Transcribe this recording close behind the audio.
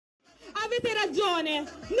avete ragione,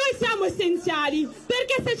 noi siamo essenziali,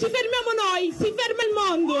 perché se ci fermiamo noi, si ferma il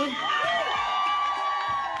mondo.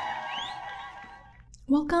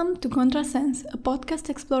 Welcome to Contrasense, a podcast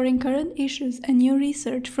exploring current issues and new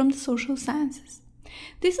research from the social sciences.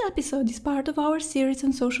 This episode is part of our series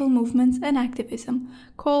on social movements and activism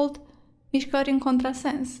called Mișcări în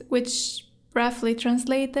Contrasens, which, roughly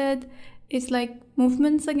translated, is like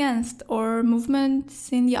movements against or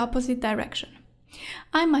movements in the opposite direction.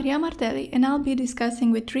 I'm Maria Martelli, and I'll be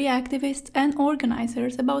discussing with three activists and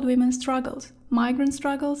organizers about women's struggles, migrant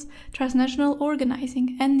struggles, transnational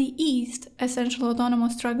organizing, and the E.A.S.T, Essential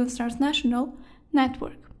Autonomous Struggles Transnational,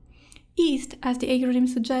 network. E.A.S.T, as the acronym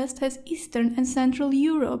suggests, has Eastern and Central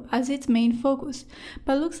Europe as its main focus,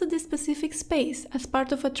 but looks at this specific space as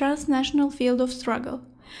part of a transnational field of struggle.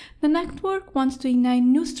 The network wants to ignite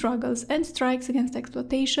new struggles and strikes against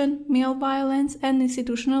exploitation, male violence, and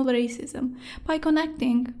institutional racism by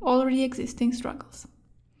connecting already existing struggles.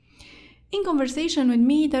 In conversation with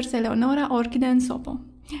me, there's Eleonora, Orkide, and Sopo.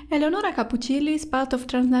 Eleonora Cappuccilli is part of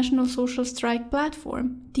Transnational Social Strike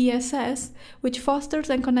platform, TSS, which fosters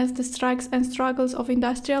and connects the strikes and struggles of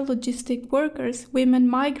industrial logistic workers, women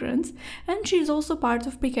migrants, and she is also part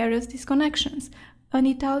of Precarious Disconnections, an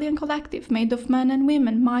Italian collective made of men and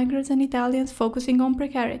women, migrants and Italians focusing on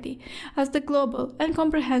precarity as the global and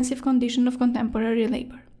comprehensive condition of contemporary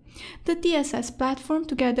labor. The TSS platform,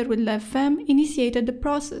 together with LevFem, initiated the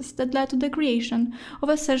process that led to the creation of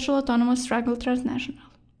Essential Autonomous Struggles Transnational.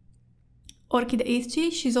 Orkide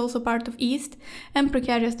Izci, she's also part of E.A.S.T, and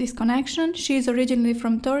Precarious Disconnection. She is originally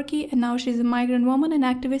from Turkey and now she's a migrant woman and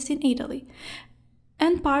activist in Italy,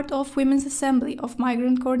 and part of Women's Assembly of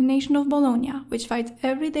Migrant Coordination of Bologna, which fights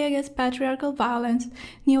every day against patriarchal violence,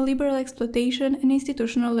 neoliberal exploitation, and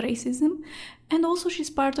institutional racism, and also she's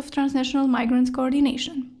part of Transnational Migrants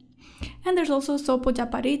Coordination. And there's also Sopo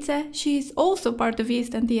Japaritse. She is also part of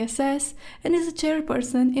E.A.S.T and TSS, and is a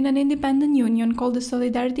chairperson in an independent union called the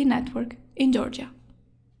Solidarity Network in Georgia.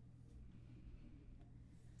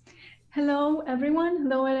 Hello, everyone.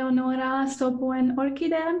 Hello, Eleonora, Sopo, and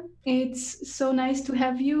Orkide. It's so nice to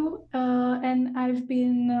have you. And I've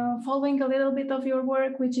been following a little bit of your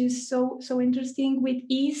work, which is so interesting with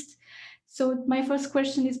E.A.S.T. So my first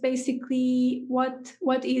question is basically, what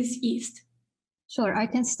is E.A.S.T? Sure, I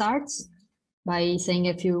can start by saying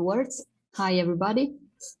a few words. Hi, everybody.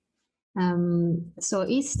 So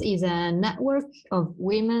E.A.S.T is a network of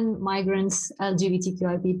women, migrants,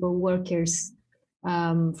 LGBTQI people, workers,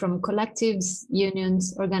 from collectives,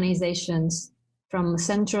 unions, organizations from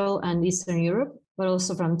Central and Eastern Europe, but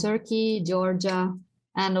also from Turkey, Georgia,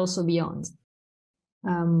 and also beyond.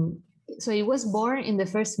 So it was born in the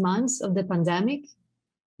first months of the pandemic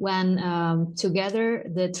when together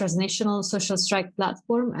the Transnational Social Strike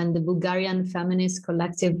platform and the Bulgarian feminist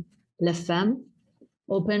collective LevFem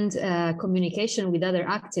opened communication with other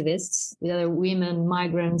activists, with other women,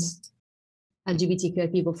 migrants,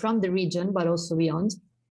 LGBTQI people from the region, but also beyond.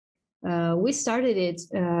 We started it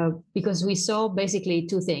because we saw basically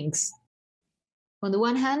two things. On the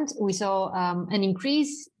one hand, we saw an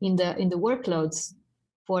increase in the workloads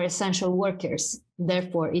for essential workers.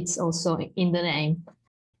 Therefore, it's also in the name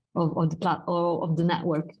of the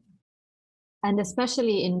network, and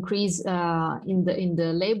especially increase in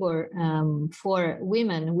the labor for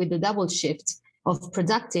women with the double shift of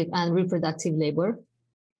productive and reproductive labor.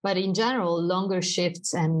 But in general, longer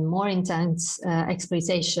shifts and more intense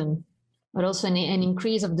exploitation, but also an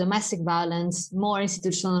increase of domestic violence, more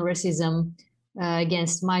institutional racism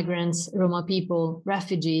against migrants, Roma people,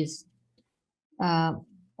 refugees.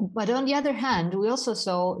 But on the other hand, we also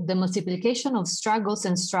saw the multiplication of struggles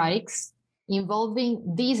and strikes involving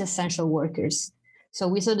these essential workers. So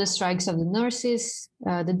we saw the strikes of the nurses,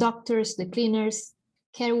 the doctors, the cleaners,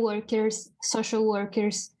 care workers, social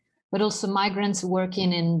workers, but also migrants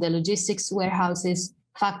working in the logistics warehouses,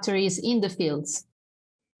 factories, in the fields.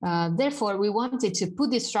 Therefore, we wanted to put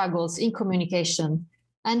these struggles in communication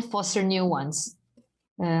and foster new ones.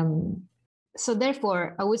 So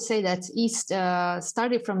therefore, I would say that E.A.S.T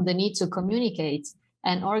started from the need to communicate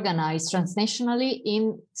and organize transnationally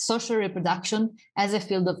in social reproduction as a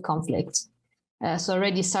field of conflict. So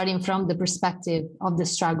already starting from the perspective of the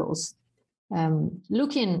struggles,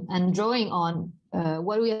 looking and drawing on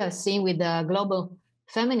what we have seen with the global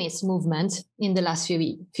feminist movement in the last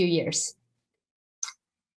few years.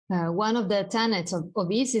 One of the tenets of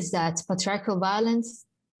E.A.S.T is that patriarchal violence,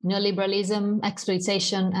 neoliberalism,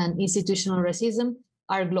 exploitation, and institutional racism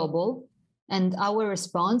are global, and our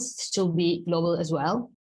response should be global as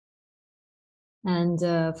well. And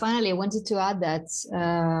finally, I wanted to add that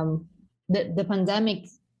the pandemic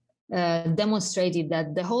demonstrated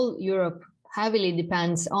that the whole Europe heavily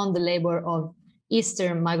depends on the labor of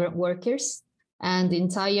Eastern migrant workers. And the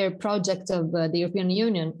entire project of the European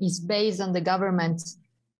Union is based on the government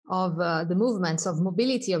of the movements of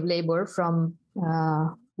mobility of labor from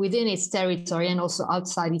within its territory and also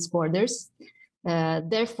outside its borders.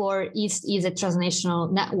 Therefore, East is a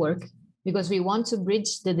transnational network because we want to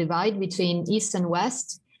bridge the divide between East and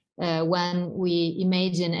West when we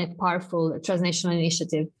imagine a powerful transnational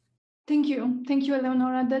initiative. Thank you,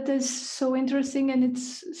 Eleonora. That is so interesting and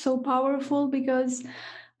it's so powerful because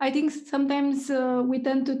I think sometimes we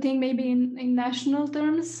tend to think maybe in national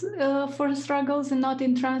terms for struggles and not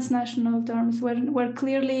in transnational terms, where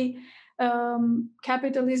clearly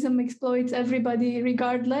capitalism exploits everybody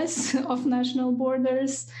regardless of national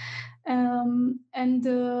borders.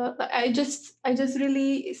 I just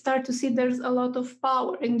really start to see there's a lot of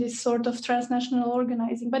power in this sort of transnational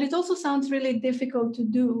organizing, but it also sounds really difficult to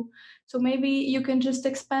do. So maybe you can just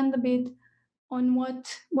expand a bit on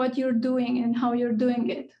what you're doing and how you're doing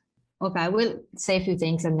it. Okay, I will say a few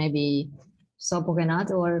things and maybe Sopo can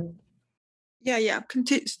add or... Yeah.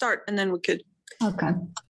 Start and then we could... Okay.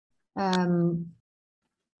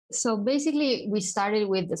 So basically we started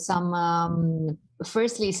with some,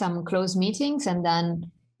 firstly, some closed meetings and then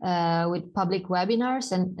with public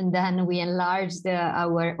webinars and then we enlarged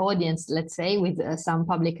our audience, let's say, with some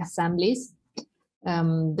public assemblies.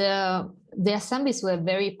 The assemblies were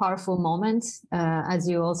very powerful moments, as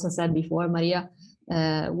you also said before, Maria,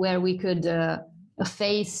 where we could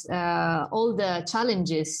face all the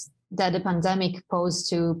challenges that the pandemic posed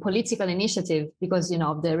to political initiative because,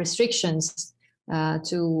 of the restrictions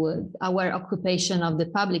to our occupation of the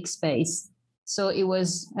public space. So it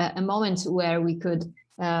was a moment where we could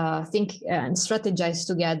think and strategize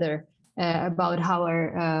together about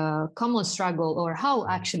our common struggle or how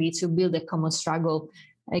actually to build a common struggle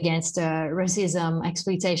against racism,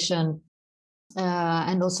 exploitation,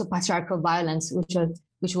 and also patriarchal violence,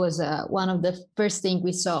 which was one of the first things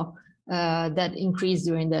we saw that increased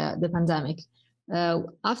during the pandemic.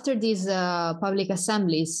 After these public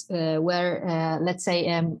assemblies, where let's say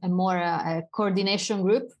a more coordination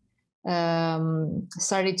group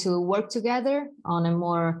started to work together on a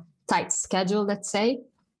more tight schedule, let's say,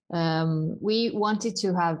 we wanted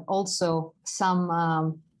to have also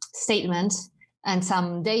some statements and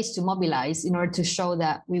some days to mobilize in order to show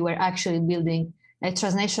that we were actually building a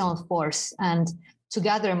transnational force and to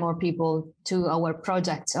gather more people to our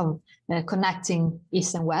project of connecting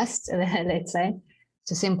East and West, let's say,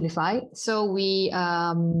 to simplify. So we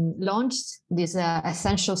launched this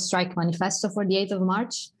Essential Strike Manifesto for the 8th of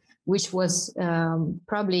March, which was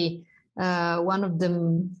probably one of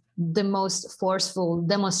the most forceful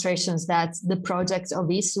demonstrations that the project of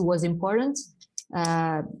Izci was important.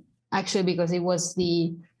 Actually, because it was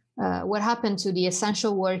the what happened to the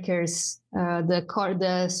essential workers,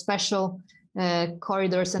 the special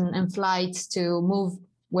corridors and flights to move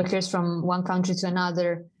workers from one country to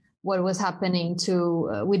another, what was happening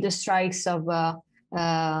to with the strikes of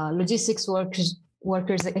logistics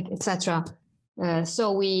workers, etc.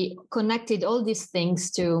 So we connected all these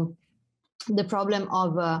things to the problem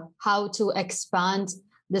of how to expand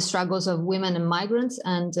the struggles of women and migrants,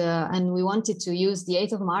 and we wanted to use the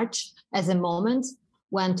 8th of March as a moment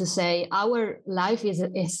when to say our life is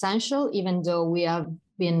essential, even though we have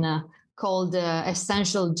been called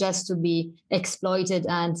essential just to be exploited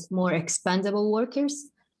and more expendable workers.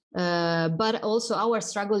 But also our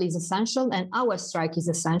struggle is essential and our strike is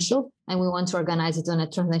essential, and we want to organize it on a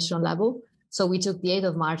transnational level. So we took the 8th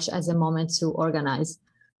of March as a moment to organize.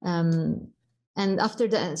 And after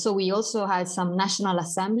that, so we also had some national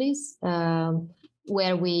assemblies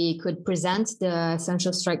where we could present the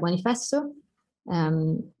Essential Strike Manifesto.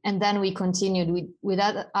 And then we continued with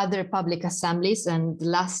other public assemblies. And the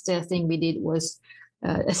last thing we did was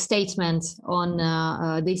a statement on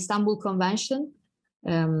the Istanbul Convention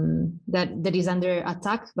that is under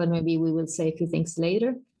attack, but maybe we will say a few things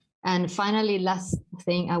later. And finally, last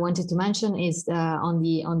thing I wanted to mention is on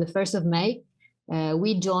the 1st of May,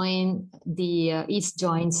 we join East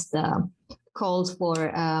joins the calls for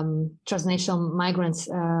transnational migrants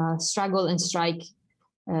struggle and strike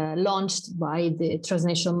launched by the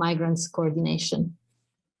Transnational Migrants Coordination.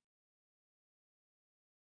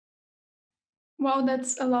 Wow,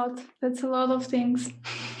 that's a lot. That's a lot of things.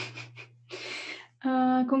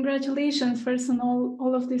 Congratulations first on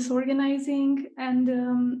all of this organizing,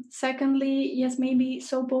 and secondly, yes, maybe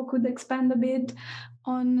Sopo could expand a bit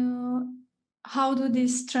on how do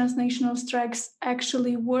these transnational strikes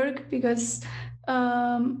actually work, because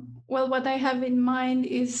well, what I have in mind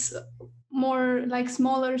is more like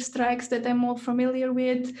smaller strikes that I'm more familiar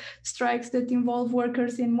with, strikes that involve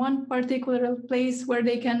workers in one particular place where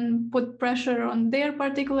they can put pressure on their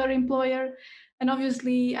particular employer. And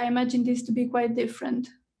obviously, I imagine this to be quite different.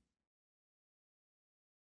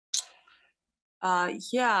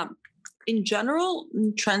 Yeah, in general,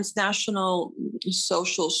 transnational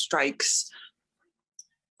social strikes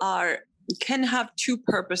can have two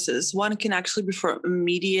purposes. One can actually be for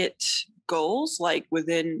immediate goals, like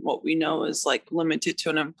within what we know is like limited to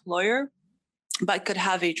an employer, but could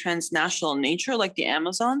have a transnational nature, like the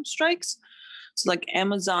Amazon strikes. So like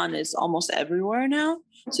Amazon is almost everywhere now.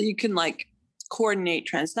 So you can like coordinate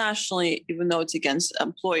transnationally, even though it's against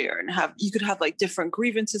employer, and you could have like different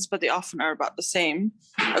grievances, but they often are about the same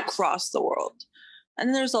across the world. And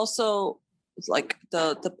then there's also like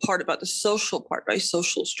the part about the social part, right?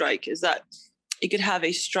 Social strike is that you could have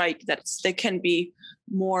a strike that can be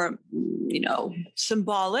more,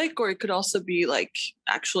 symbolic, or it could also be like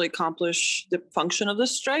actually accomplish the function of the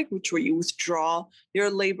strike, which where you withdraw your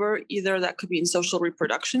labor. Either that could be in social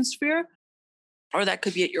reproduction sphere, or that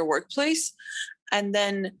could be at your workplace. And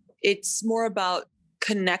then it's more about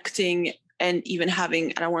connecting and even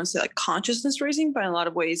having, I don't want to say like consciousness raising, but in a lot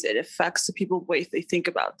of ways it affects the people the way they think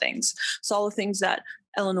about things. So all the things that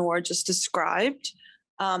Eleonora just described,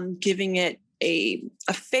 giving it a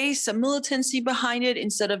face, a militancy behind it,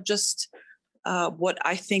 instead of just what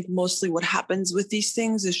I think mostly what happens with these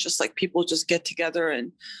things is just like people just get together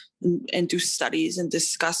and do studies and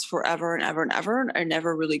discuss forever and ever and ever, and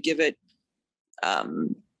never really give it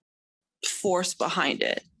force behind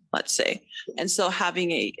it, let's say. And so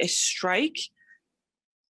having a strike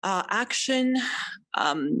action,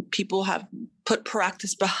 people have put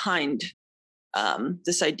practice behind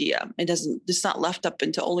this idea. It's not left up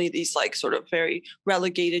into only these like sort of very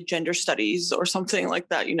relegated gender studies or something like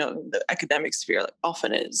that, the academic sphere like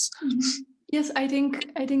often is. Mm-hmm. Yes, I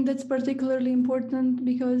think that's particularly important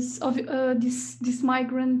because of this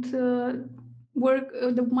migrant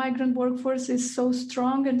the migrant workforce is so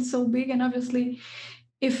strong and so big, and obviously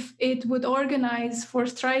if it would organize for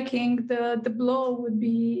striking, the blow would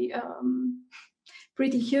be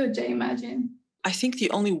pretty huge, I imagine. I think the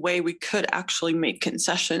only way we could actually make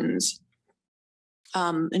concessions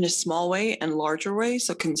in a small way and larger way,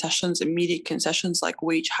 so concessions, immediate concessions like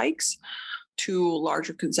wage hikes, to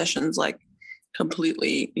larger concessions like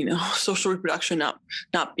completely, social reproduction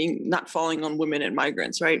not falling on women and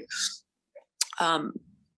migrants, right?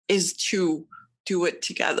 Is to do it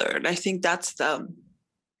together. And I think that's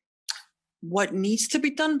what needs to be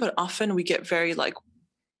done, but often we get very like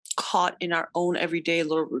caught in our own everyday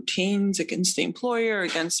little routines against the employer,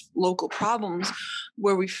 against local problems,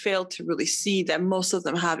 where we fail to really see that most of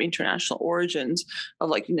them have international origins of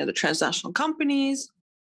like, the transnational companies,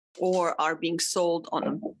 or are being sold on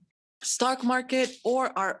a stock market,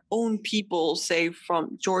 or our own people, say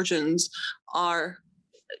from Georgians, are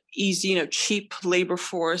easy, cheap labor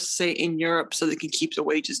force, say in Europe, so they can keep the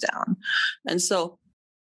wages down. And so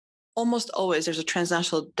almost always there's a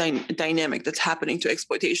transnational dynamic that's happening to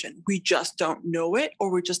exploitation. We just don't know it, or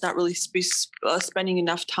we're just not really spending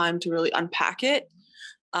enough time to really unpack it.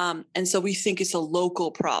 And so we think it's a local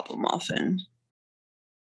problem often.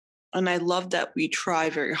 And I love that we try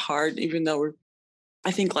very hard, even though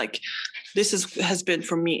I think like this has been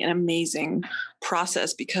for me an amazing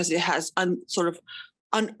process, because it has sort of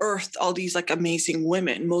unearthed all these like amazing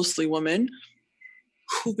women, mostly women,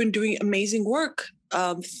 who've been doing amazing work,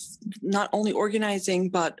 not only organizing,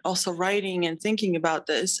 but also writing and thinking about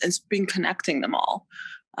this, and been connecting them all.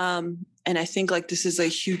 And I think like this is a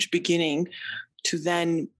huge beginning to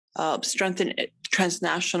then strengthen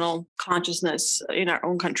transnational consciousness in our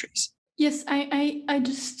own countries. Yes, I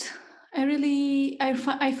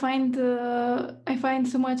find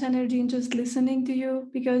so much energy in just listening to you,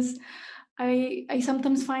 because I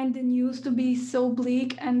sometimes find the news to be so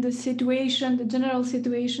bleak, and the general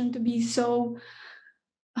situation to be so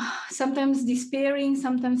sometimes despairing,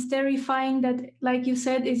 sometimes terrifying, that, like you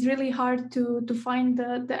said, it's really hard to find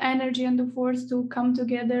the energy and the force to come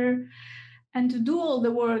together and to do all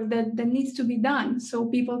the work that needs to be done, so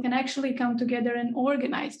people can actually come together and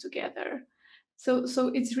organize together. So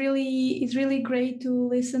it's really great to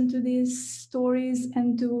listen to these stories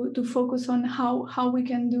and to focus on how we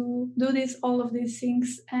can do all of these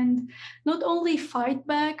things, and not only fight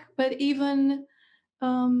back, but even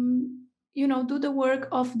do the work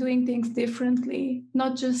of doing things differently,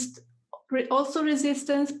 not just also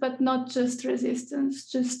resistance, but not just resistance,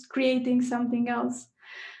 just creating something else.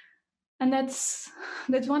 And that's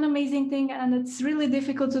one amazing thing, and it's really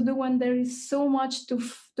difficult to do when there is so much to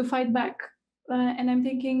fight back. And I'm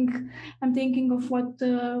thinking of what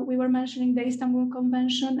we were mentioning, the Istanbul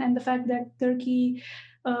Convention, and the fact that Turkey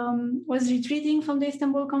was retreating from the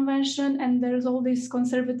Istanbul Convention, and there's all this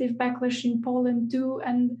conservative backlash in Poland too,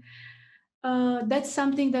 and that's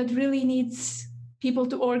something that really needs people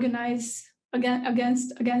to organize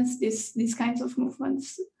against these kinds of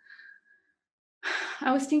movements.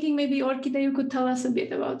 I was thinking maybe Orkide, you could tell us a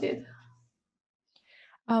bit about it.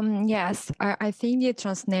 Yes, I think the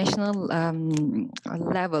transnational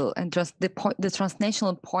level and just the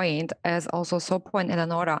transnational point, as also Sopo and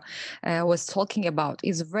Eleonora was talking about,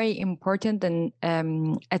 is very important and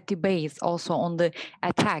at the base also on the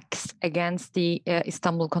attacks against the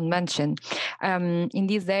Istanbul Convention. In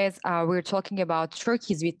these days, we're talking about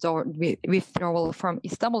Turkey's withdrawal from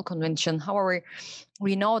Istanbul Convention. However,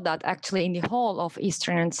 we know that actually in the whole of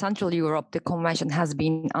Eastern and Central Europe, the convention has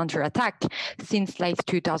been under attack since late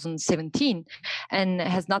 2017 and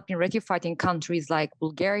has not been ratified in countries like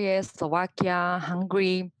Bulgaria, Slovakia,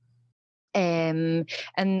 Hungary. And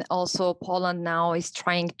also Poland now is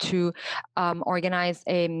trying to organize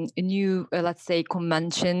a new, let's say,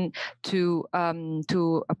 convention to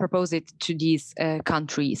propose it to these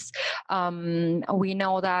countries. We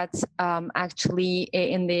know that actually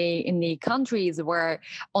in the countries where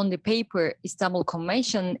on the paper Istanbul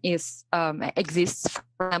Convention is exists.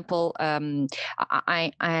 For example,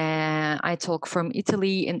 I talk from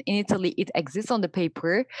Italy, and in Italy it exists on the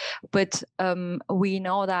paper, but we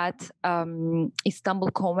know that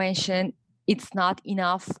Istanbul Convention, it's not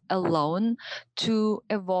enough alone to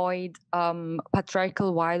avoid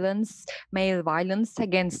patriarchal violence, male violence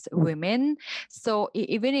against women. So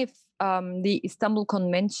even if the Istanbul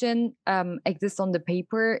Convention exists on the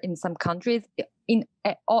paper in some countries,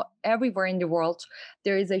 everywhere in the world,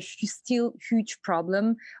 there is a still huge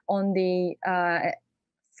problem on the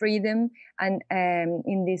freedom and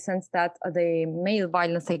in the sense that the male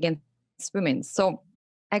violence against women. So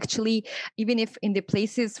actually, even if in the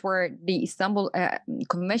places where the Istanbul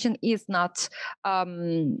Convention is not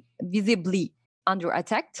visibly under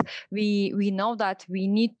attack, we know that we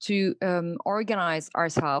need to organize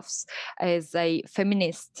ourselves as a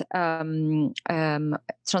feminist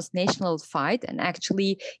transnational fight, and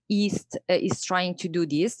actually E.A.S.T is trying to do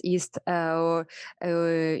this. E.A.S.T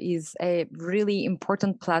is a really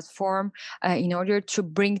important platform in order to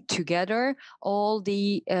bring together all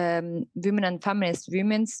the women and feminist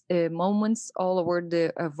women's movements all over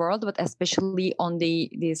the world, but especially on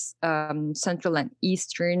this Central and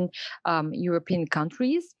Eastern European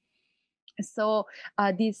countries. So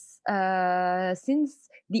this since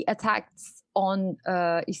the attacks on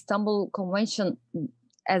Istanbul Convention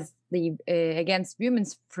as the against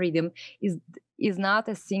women's freedom is not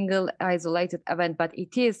a single isolated event, but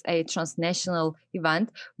it is a transnational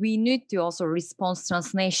event, we need to also respond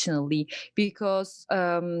transnationally, because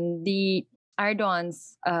the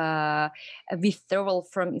Erdogan's withdrawal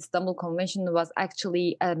from Istanbul Convention was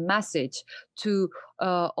actually a message to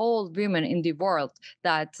all women in the world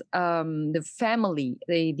that the family,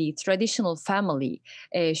 the traditional family,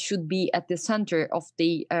 should be at the center of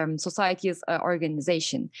the society's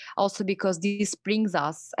organization. Also because this brings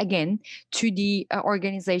us again to the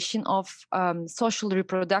organization of social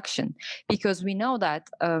reproduction, because we know that,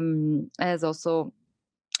 as also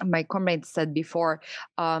my comrade said before,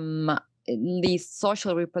 this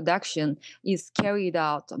social reproduction is carried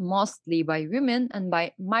out mostly by women and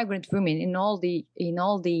by migrant women in all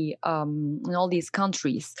these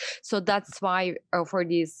countries. So that's why for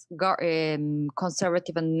these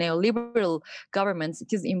conservative and neoliberal governments,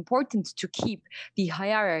 it is important to keep the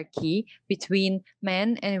hierarchy between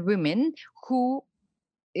men and women who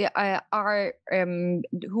are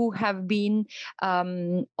who have been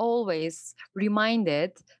always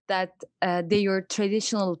reminded that their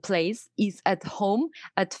traditional place is at home,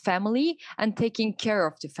 at family, and taking care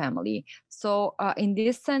of the family. So in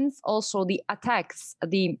this sense, also the attacks,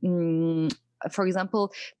 for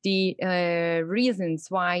example, the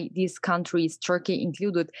reasons why these countries, Turkey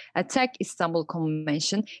included, attack Istanbul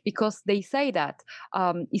Convention, because they say that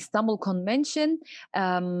Istanbul Convention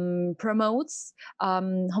promotes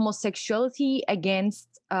homosexuality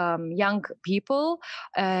against young people,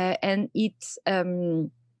 and it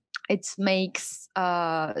makes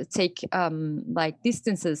take like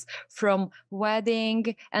distances from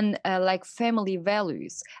wedding and like family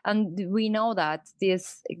values. And we know that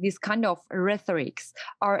this kind of rhetorics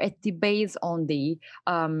are at the base on the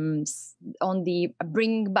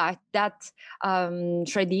bring back that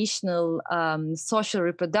traditional social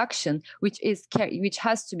reproduction, which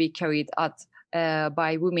has to be carried out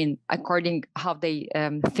by women according how they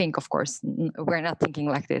think. Of course, we're not thinking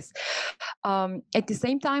like this. At the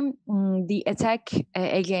same time, the attack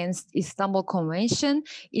against Istanbul Convention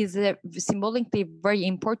is symbolically very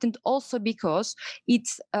important also because it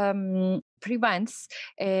prevents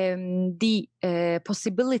the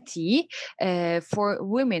possibility for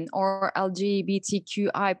women or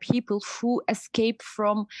LGBTQI people who escape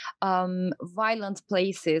from violent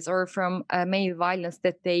places or from male violence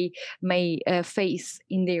that they may face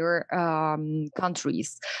in their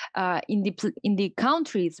countries. In the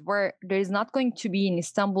countries where there is not going to be an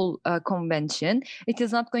Istanbul Convention, it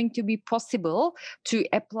is not going to be possible to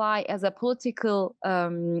apply as a political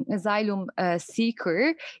asylum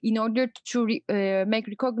seeker in order to make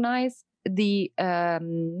recognize the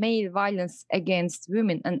male violence against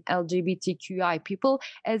women and LGBTQI people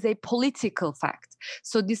as a political fact.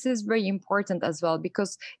 So this is very important as well,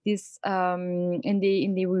 because this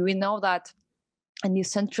we know that in the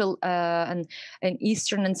central and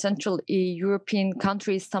eastern and central European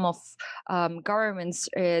countries, some of governments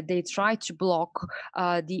they try to block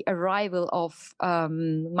the arrival of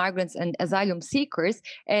migrants and asylum seekers,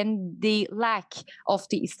 and the lack of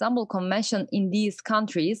the Istanbul Convention in these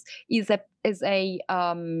countries is a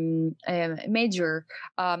major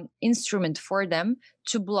instrument for them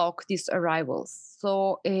to block these arrivals.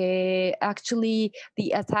 So actually,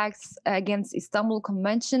 the attacks against Istanbul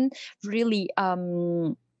Convention really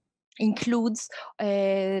includes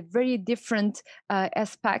very different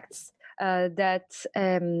aspects that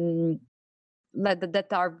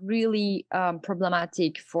are really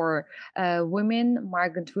problematic for women,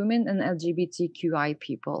 migrant women, and LGBTQI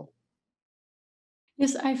people.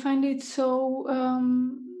 Yes, I find it so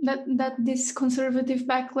that this conservative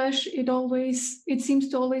backlash, it seems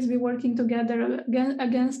to always be working together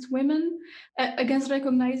against women, against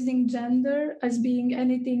recognizing gender as being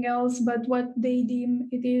anything else but what they deem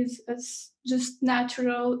it is as just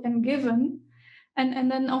natural and given.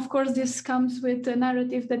 And then, of course, this comes with a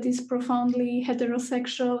narrative that is profoundly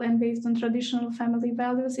heterosexual and based on traditional family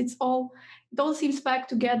values. It all seems back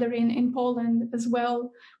together in Poland as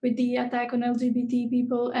well, with the attack on LGBT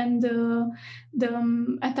people and the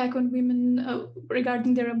attack on women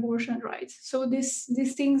regarding their abortion rights. So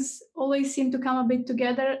these things always seem to come a bit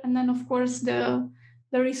together. And then, of course, the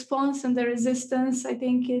response and the resistance, I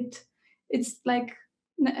think it's like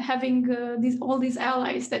having all these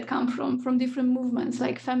allies that come from different movements,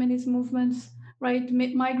 like feminist movements, right,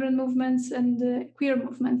 migrant movements, and queer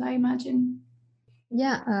movements, I imagine.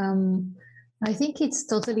 Yeah, I think it's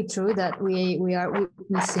totally true that we are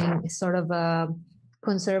witnessing sort of a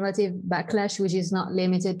conservative backlash, which is not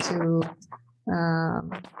limited to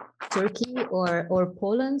Turkey or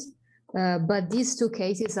Poland, but these two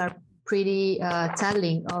cases are pretty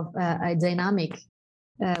telling of a dynamic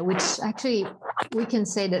which actually we can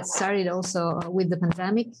say that started also with the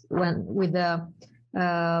pandemic, with the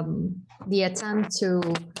attempt to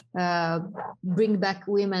bring back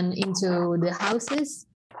women into the houses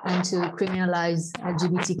and to criminalize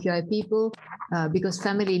LGBTQI people because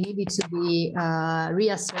family needed to be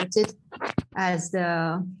reasserted as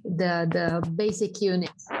the basic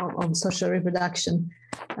unit of social reproduction.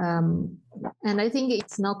 And I think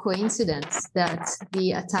it's no coincidence that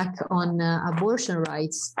the attack on abortion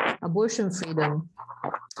rights, abortion freedom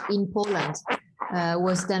in Poland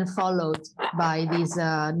was then followed by this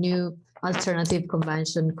new alternative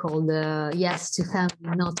convention called Yes to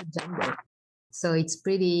Family, Not to Gender. So it's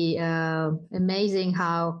pretty amazing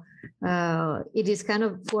how it is kind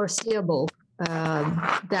of foreseeable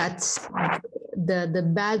that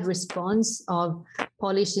the bad response of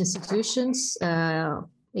Polish institutions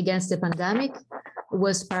against the pandemic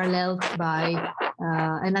was paralleled by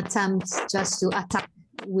an attempt just to attack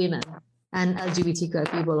women and LGBTQI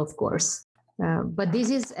people, of course. But this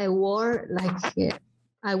is a war, like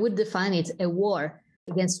I would define it, a war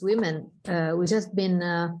against women, which has been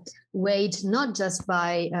waged not just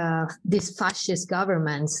by these fascist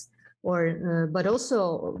governments, but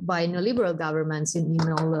also by neoliberal governments in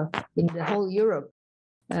the whole Europe.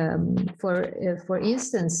 For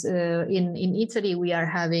instance, in Italy, we are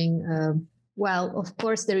having, of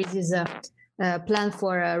course, there is this plan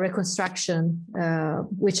for reconstruction,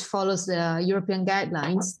 which follows the European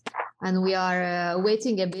guidelines, and we are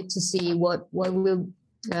waiting a bit to see what will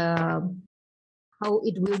how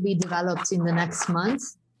it will be developed in the next month.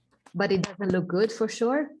 But it doesn't look good for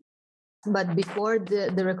sure. But before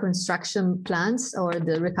the reconstruction plans or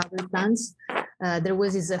the recovery plans, there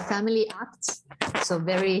was this Family Act. So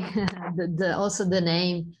very, also the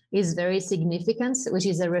name is very significant, which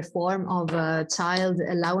is a reform of child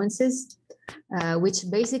allowances. which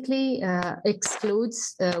basically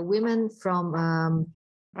excludes women from,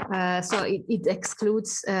 so it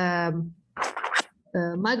excludes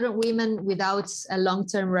migrant women without a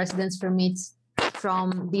long-term residence permit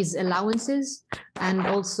from these allowances. And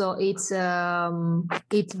also it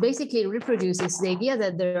basically reproduces the idea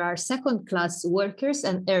that there are second-class workers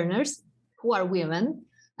and earners who are women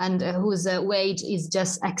and whose wage is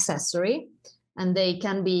just accessory, and they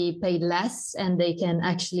can be paid less, and they can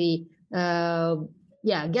actually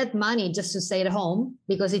get money just to stay at home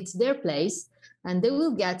because it's their place, and they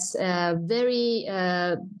will get very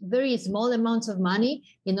small amounts of money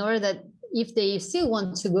in order that if they still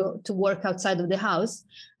want to go to work outside of the house,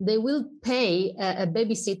 they will pay a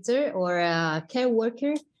babysitter or a care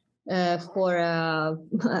worker for a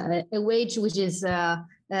wage which is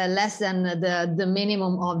less than the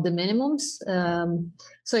minimum of the minimums.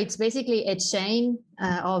 So it's basically a chain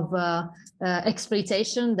of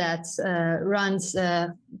exploitation that runs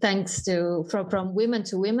thanks to from women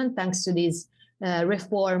to women, thanks to this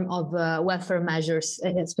reform of welfare measures,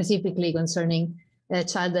 specifically concerning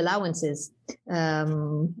child allowances.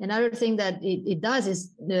 Another thing that it does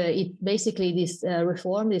is it basically this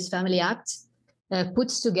reform, this Family Act,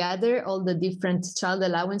 puts together all the different child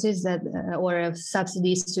allowances that or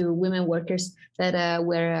subsidies to women workers that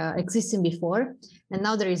were existing before, and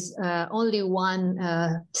now there is only one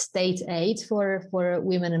state aid for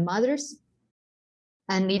women and mothers,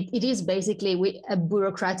 and it is basically a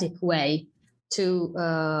bureaucratic way to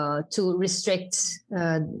restrict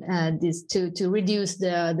this, to reduce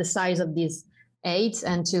the size of these aids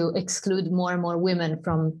and to exclude more and more women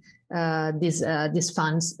from these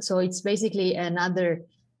funds. So it's basically another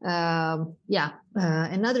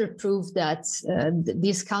another proof that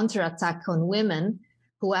this counterattack on women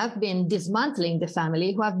who have been dismantling the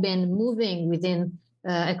family, who have been moving within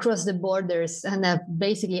across the borders and have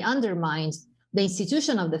basically undermined the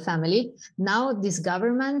institution of the family. Now these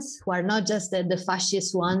governments, who are not just the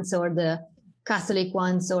fascist ones or the Catholic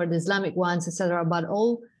ones or the Islamic ones, etc.,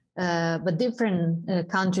 but different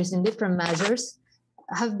countries in different measures,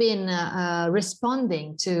 have been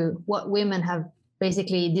responding to what women have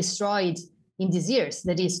basically destroyed in these years.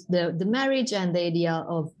 That is the marriage and the idea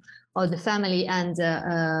of the family and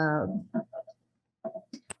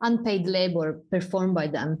unpaid labor performed by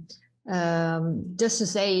them. Just to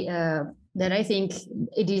say that I think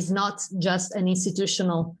it is not just an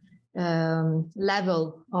institutional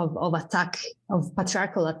level of attack, of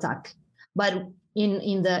patriarchal attack, but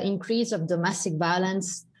in the increase of domestic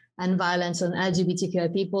violence and violence on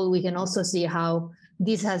LGBTQI people, we can also see how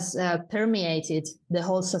this has permeated the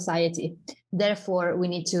whole society. Therefore, we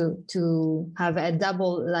need to have a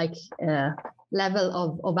double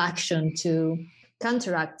level of action to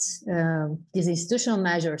counteract these institutional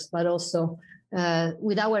measures, but also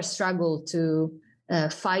with our struggle to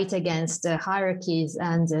fight against hierarchies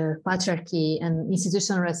and patriarchy and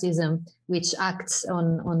institutional racism, which acts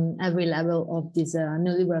on every level of this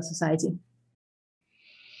neoliberal society.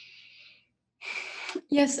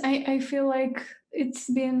 Yes, I feel like it's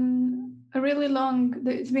been a really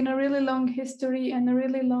long history and a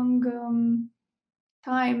really long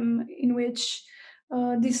time in which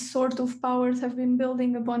these sort of powers have been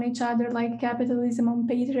building upon each other, like capitalism on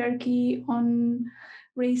patriarchy, on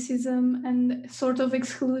racism, and sort of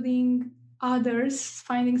excluding others,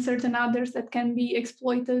 finding certain others that can be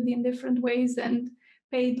exploited in different ways and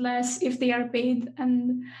paid less if they are paid.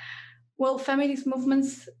 And well, feminist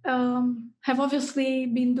movements have obviously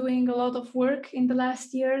been doing a lot of work in the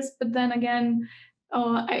last years, but then again,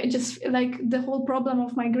 I just like the whole problem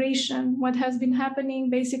of migration, what has been happening.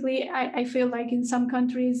 Basically, I feel like in some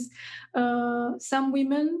countries, some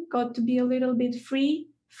women got to be a little bit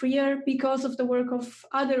freer because of the work of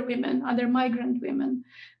other women, other migrant women,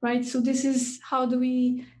 right? So this is how do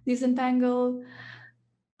we disentangle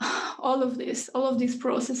all of this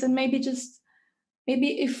process, and maybe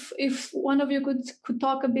if one of you could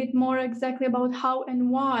talk a bit more exactly about how and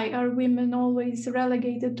why are women always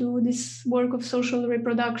relegated to this work of social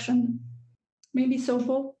reproduction. Maybe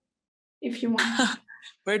Sofo, if you want.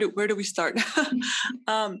 Where do we start?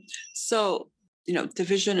 So,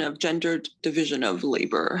 gendered division of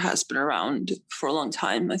labor has been around for a long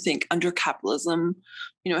time. I think under capitalism,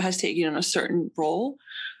 it has taken on a certain role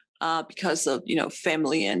because of,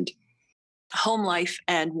 family and home life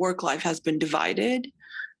and work life has been divided.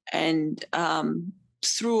 And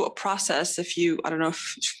through a process, I don't know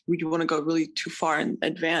if we want to go really too far in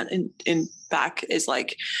advance in back, is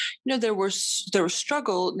like, there was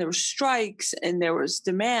struggle, there were strikes, and there was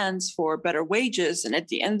demands for better wages. And at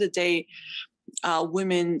the end of the day,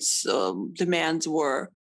 women's demands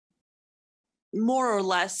were more or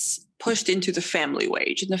less pushed into the family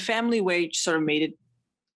wage. And the family wage sort of made it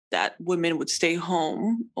that women would stay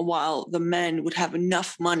home while the men would have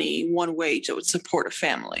enough money, one wage that would support a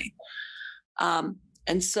family.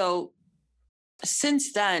 And so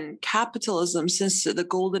since then, capitalism, since the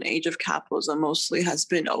golden age of capitalism mostly has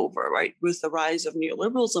been over, right? With the rise of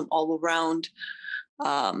neoliberalism all around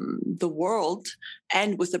the world,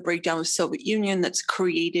 and with the breakdown of the Soviet Union, that's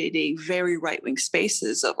created a very right-wing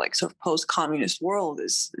spaces of like sort of post-communist world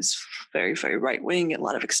is very, very right-wing. A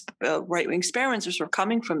lot of right-wing experiments are sort of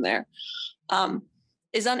coming from there.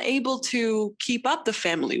 Is unable to keep up the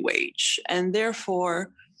family wage, and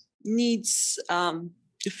therefore needs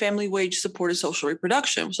the family wage supported social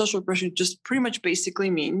reproduction. Social reproduction just pretty much basically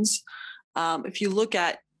means if you look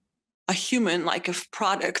at a human like a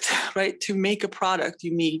product, right? To make a product,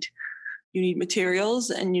 you need materials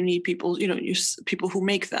and you need people, people who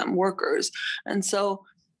make them, workers. And so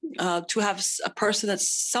to have a person that's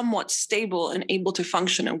somewhat stable and able to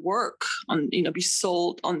function and work on, be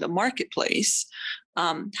sold on the marketplace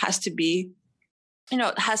has to be,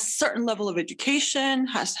 has a certain level of education,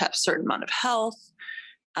 has to have a certain amount of health,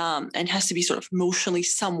 and has to be sort of emotionally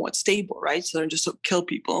somewhat stable, right? So they just don't kill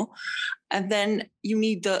people. And then you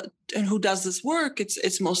need and who does this work?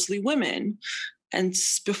 It's mostly women. And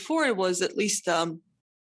before it was at least the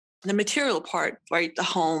material part, right? The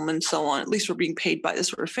home and so on, at least we're being paid by this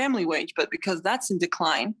sort of family wage. But because that's in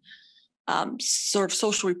decline, sort of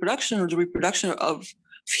social reproduction or the reproduction of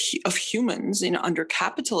humans, under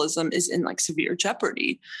capitalism is in like severe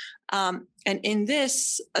jeopardy. And in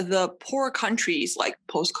this, the poor countries like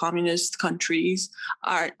post-communist countries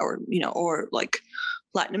or like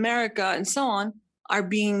Latin America and so on are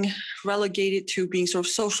being relegated to being sort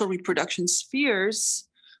of social reproduction spheres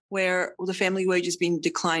where the family wage is being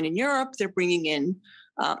declined in Europe. They're bringing in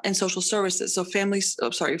and social services. So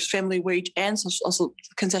family wage and also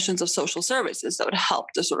concessions of social services that would help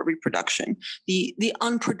the sort of reproduction, the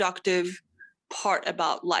unproductive part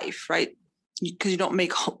about life, right? Because you don't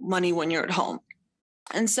make money when you're at home.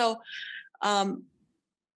 And so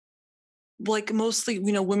like mostly,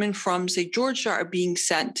 women from, say, Georgia are being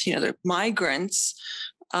sent, they're migrants,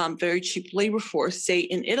 very cheap labor force, say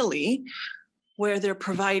in Italy, where they're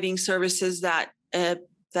providing services that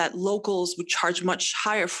locals would charge much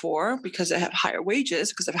higher for because they have higher wages,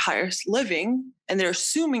 because they have higher living, and they're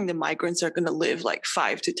assuming the migrants are going to live like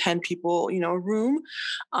 5 to 10 people, a room.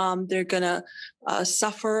 They're going to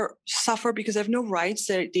suffer because they have no rights.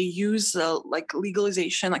 They use like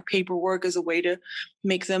legalization, like paperwork, as a way to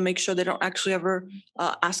make sure they don't actually ever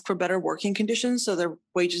ask for better working conditions, so their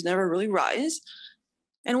wages never really rise.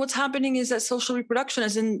 And what's happening is that social reproduction,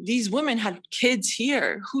 as in these women had kids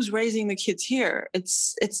here. Who's raising the kids here?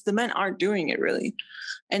 It's the men aren't doing it really.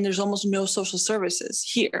 And there's almost no social services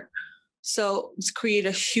here. So it's created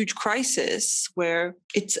a huge crisis where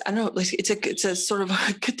it's a sort of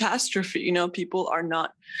a catastrophe. People are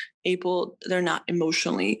not they're not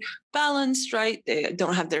emotionally balanced, right? They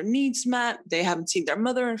don't have their needs met. They haven't seen their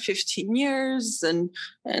mother in 15 years. And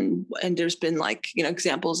there's been like,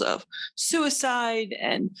 examples of suicide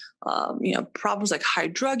and, problems like high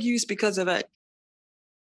drug use because of it.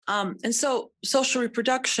 And so social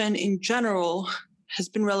reproduction in general has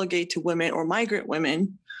been relegated to women or migrant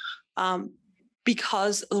women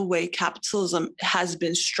because of the way capitalism has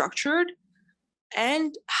been structured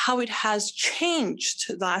and how it has changed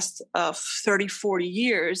the last 30, 40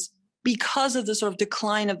 years because of the sort of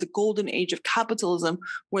decline of the golden age of capitalism,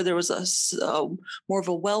 where there was more of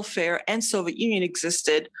a welfare, and Soviet Union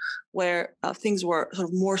existed, where things were sort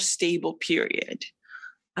of more stable period.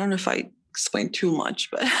 I don't know if I explained too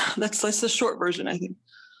much, but that's the short version, I think.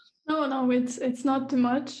 No, it's not too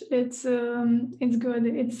much. It's good.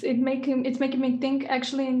 It's making me think.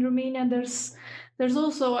 Actually, in Romania, there's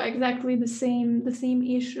also exactly the same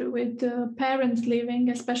issue with parents leaving,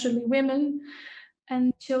 especially women,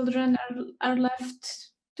 and children are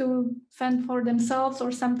left to fend for themselves,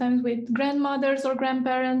 or sometimes with grandmothers or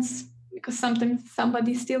grandparents, because sometimes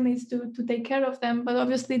somebody still needs to take care of them. But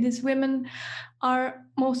obviously these women are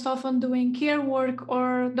most often doing care work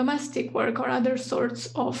or domestic work or other sorts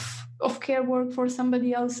of care work for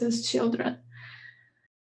somebody else's children.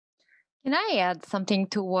 Can I add something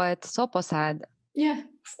to what Sopo said? Yeah,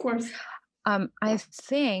 of course. I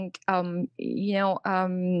think, now,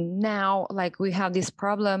 like, we have this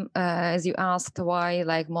problem, as you asked, why,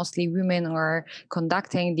 like, mostly women are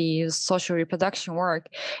conducting the social reproduction work.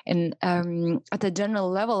 And at a general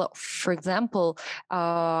level, for example,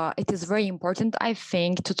 it is very important, I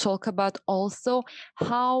think, to talk about also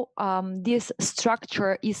how this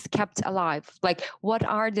structure is kept alive. Like, what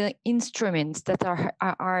are the instruments that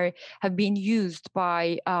have been used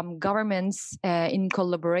by governments in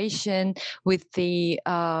collaboration with the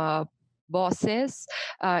bosses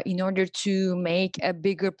in order to make a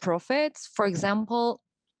bigger profits. For example,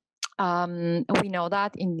 we know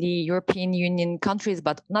that in the European Union countries,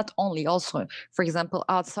 but not only, also, for example,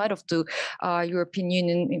 outside of the European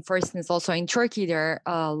Union, for instance, also in Turkey, there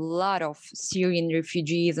are a lot of Syrian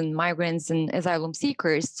refugees and migrants and asylum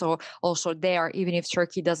seekers. So also there, even if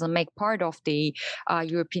Turkey doesn't make part of the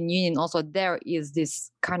European Union, also there is this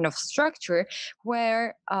kind of structure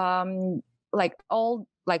where like all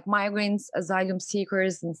like migrants, asylum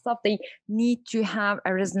seekers and stuff, they need to have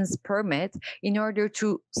a residence permit in order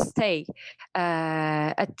to stay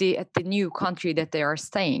at the new country that they are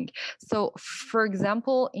staying. So, for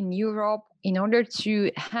example, in Europe, in order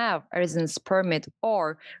to have a residence permit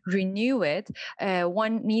or renew it,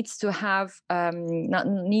 one needs to have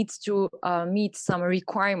meet some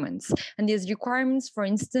requirements, and these requirements, for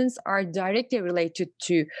instance, are directly related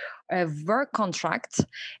to a work contract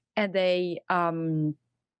and a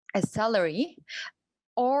salary,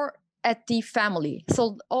 or at the family.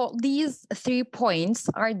 So all these 3 points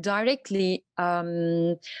are directly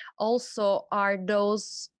also are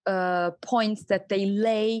those points that they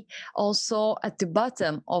lay also at the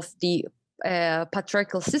bottom of the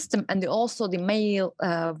patriarchal system, and also the male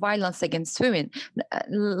violence against women.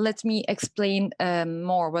 Let me explain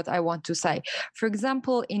more what I want to say. For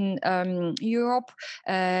example, in Europe,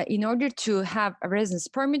 in order to have a residence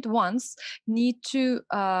permit, ones need to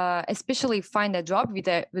especially find a job with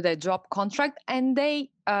a job contract, and they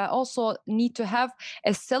also need to have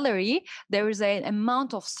a salary. There is an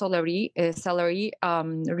amount of salary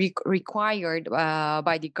required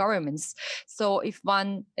by the governments. So if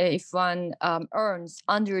one earns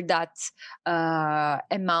under that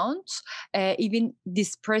amount, even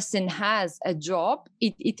this person has a job,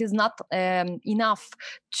 it is not enough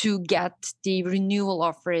to get the renewal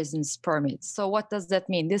of residence permits. So what does that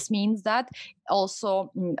mean? This means that also,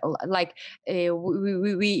 like,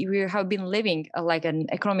 we have been living like an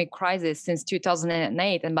economic crisis since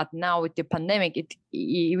 2008, but now with the pandemic it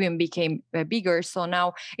even became bigger. So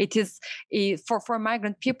now it is for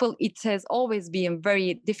migrant people, it has always been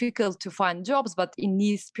very difficult to find jobs, but in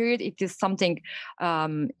this period it is something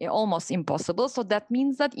almost impossible. So that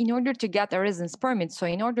means that in order to get a residence permit, so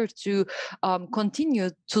in order to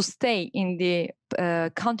continue to stay in the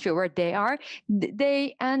country where they are,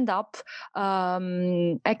 they end up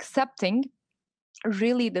accepting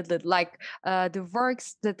really the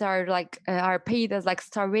works that are like are paid as like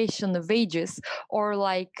starvation wages, or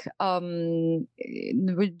like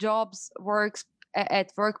jobs, works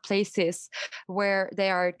at workplaces where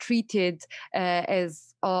they are treated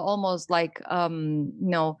as almost like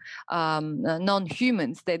non-humans.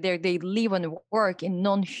 They live and work in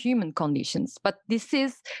non-human conditions. But this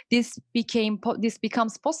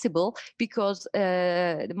becomes possible because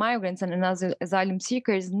the migrants and asylum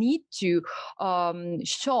seekers need to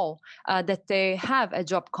show that they have a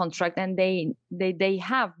job contract, and they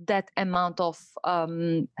have that amount of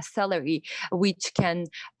salary which can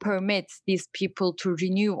permit these people to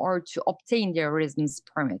renew or to obtain their residence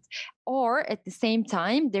permit. Or at the same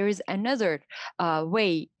time, there is another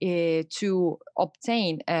way to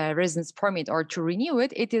obtain a residence permit or to renew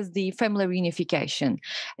it. It is the family reunification.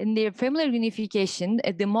 In the family reunification,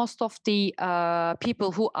 the most of the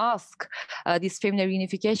people who ask this family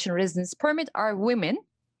reunification residence permit are women.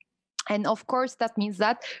 And of course, that means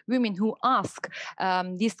that women who ask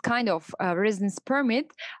this kind of residence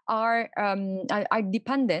permit are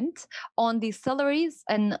dependent on the salaries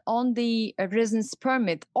and on the residence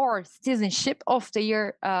permit or citizenship of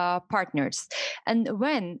their partners. And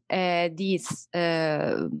when these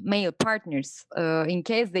male partners, in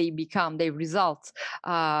case they result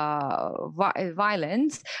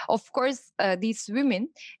violent, of course, these women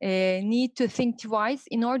need to think twice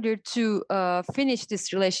in order to finish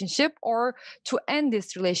this relationship, or to end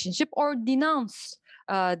this relationship, or denounce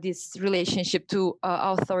this relationship to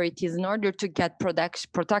authorities in order to get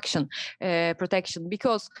protection,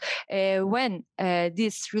 because when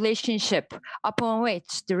this relationship upon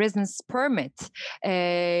which the residence permit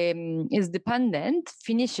is dependent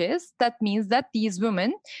finishes, that means that these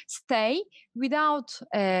women stay without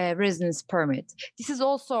a residence permit. This is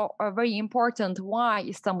also very important why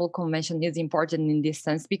Istanbul Convention is important in this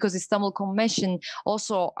sense, because Istanbul Convention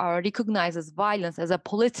also recognizes violence as a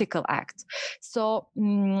political act. So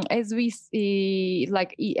as we see,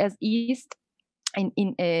 like as E.A.S.T, in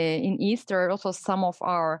E.A.S.T, there are also some of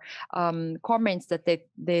our comments that they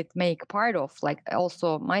make part of, like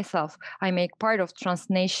also myself, I make part of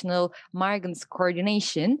Transnational Migrants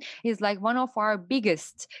Coordination. Is like one of our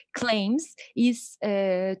biggest claims is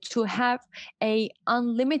to have a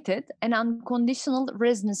unlimited and unconditional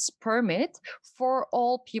residence permit for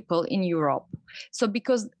all people in Europe. So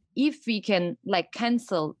because if we can like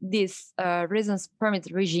cancel this residence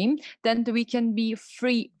permit regime, then we can be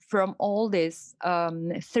free from all these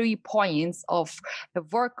 3 points of the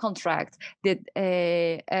work contract, that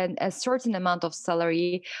and a certain amount of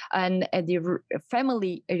salary, and the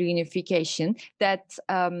family reunification that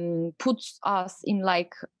puts us in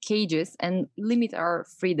like cages and limit our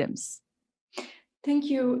freedoms.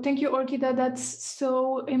 Thank you, Orkide. That's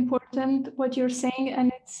so important what you're saying,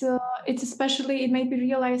 and it's especially, it made me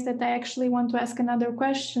realize that I actually want to ask another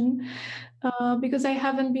question, because I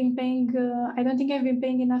haven't been paying. I don't think I've been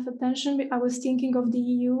paying enough attention. I was thinking of the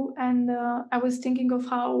EU, and I was thinking of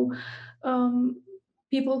how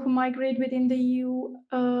people who migrate within the EU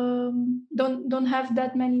don't have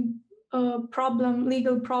that many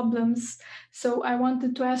legal problems. So I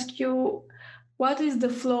wanted to ask you, what is the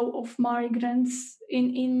flow of migrants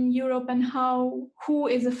in Europe, and who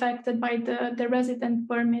is affected by the resident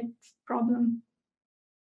permit problem?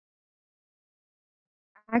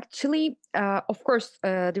 Actually, of course,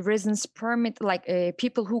 the residence permit, like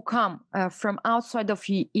people who come from outside of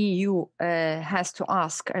EU has to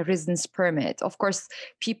ask a residence permit. Of course,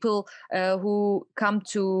 people who come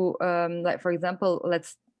to, like for example,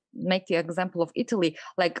 let's make the example of Italy.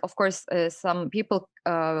 Like, of course, some people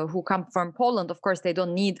who come from Poland, of course, they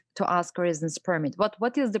don't need to ask a residence permit. But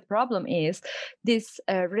what is the problem is this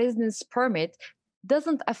residence permit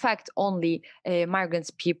doesn't affect only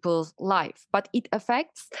migrants people's life, but it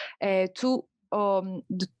affects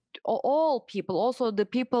all people, also the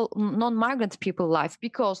people, non-migrant people life,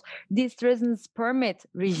 because this residence permit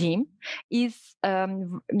regime is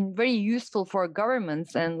very useful for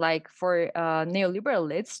governments and like for neoliberal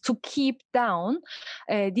elites to keep down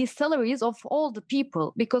these salaries of all the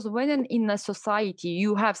people, because when in a society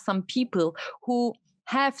you have some people who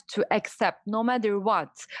have to accept, no matter what,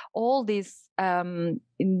 all these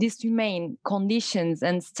inhumane conditions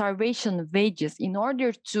and starvation wages in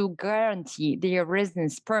order to guarantee their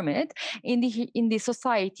residence permit in the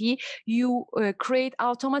society, you create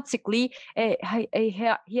automatically a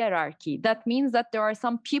hierarchy. That means that there are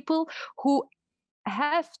some people who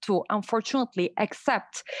have to unfortunately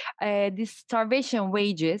accept these starvation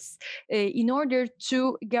wages in order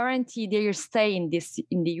to guarantee their stay in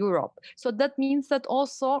the Europe. So that means that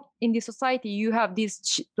also in the society you have this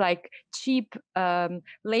cheap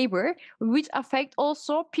labor, which affect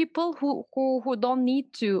also people who don't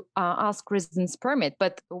need to ask residence permit,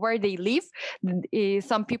 but where they live,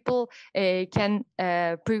 some people can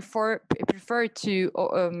prefer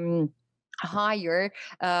to hire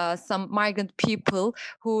some migrant people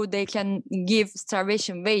who they can give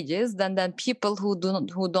starvation wages than people who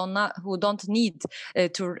don't need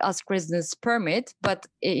to ask residence permit. But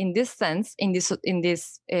in this sense, in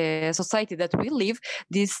this society that we live,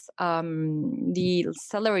 this the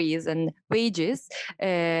salaries and wages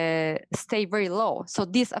stay very low. So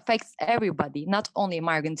this affects everybody, not only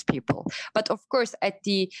migrant people. But of course, at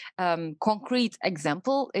the concrete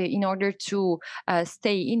example, in order to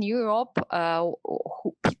stay in Europe,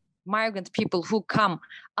 migrant people who come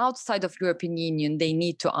outside of European Union, they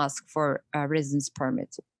need to ask for a residence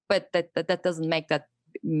permit. But that doesn't make that,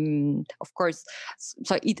 of course,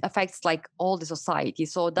 so it affects like all the society.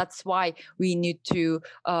 So that's why we need to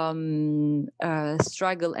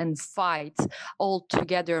struggle and fight all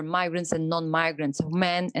together, migrants and non-migrants,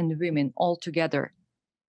 men and women, all together.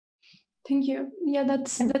 Thank you. Yeah,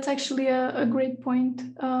 that's actually a great point.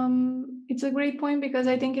 It's a great point because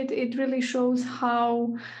I think it really shows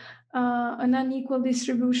how an unequal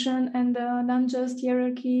distribution and an unjust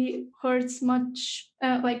hierarchy hurts much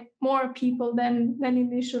like more people than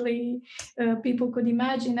initially people could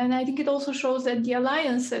imagine. And I think it also shows that the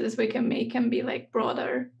alliances we can make can be like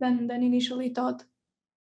broader than initially thought.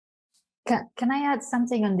 Can I add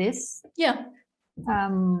something on this? Yeah.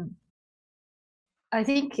 I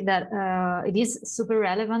think that it is super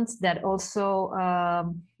relevant that also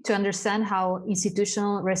to understand how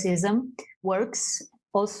institutional racism works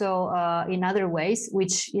also in other ways,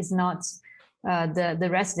 which is not the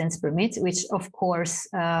residence permit, which of course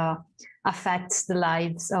affects the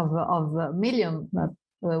lives of a million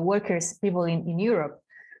workers, people in Europe.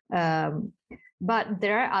 But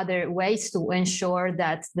there are other ways to ensure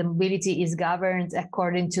that the mobility is governed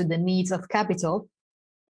according to the needs of capital.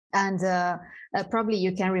 And probably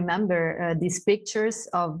you can remember these pictures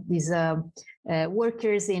of these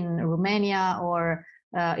workers in Romania or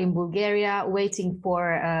in Bulgaria waiting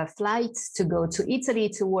for flights to go to Italy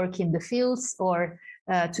to work in the fields, or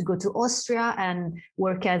to go to Austria and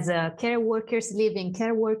work as care workers, living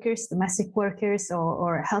care workers, domestic workers,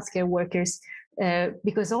 or healthcare workers.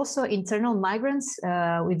 Because also internal migrants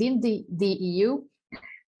within the EU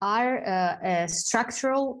are a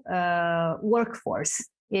structural workforce.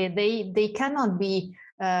 They cannot be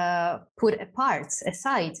put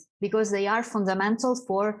aside because they are fundamental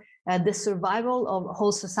for the survival of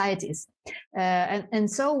whole societies. And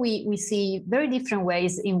so we see very different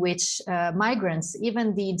ways in which migrants,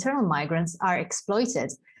 even the internal migrants, are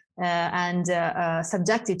exploited and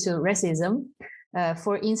subjected to racism.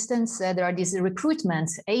 For instance, there are these recruitment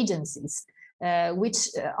agencies which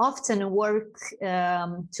often work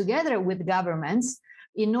together with governments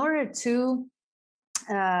in order to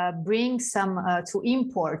bring to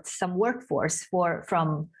import some workforce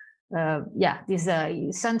from these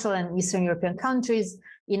Central and Eastern European countries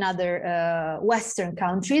in other Western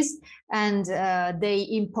countries, and they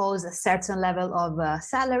impose a certain level of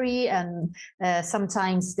salary, and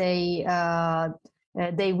sometimes they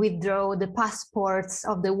withdraw the passports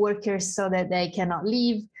of the workers so that they cannot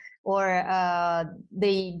leave, or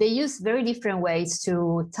they use very different ways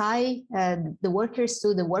to tie the workers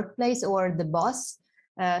to the workplace or the boss,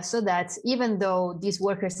 so that even though these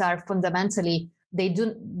workers are fundamentally, they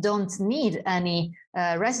don't need any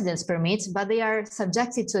residence permits, but they are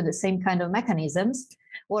subjected to the same kind of mechanisms.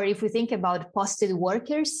 Or if we think about posted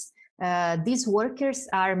workers, these workers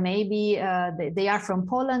are maybe they are from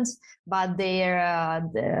Poland, but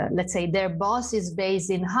let's say their boss is based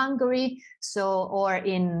in Hungary, or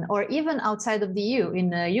even outside of the EU,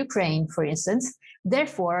 in Ukraine, for instance.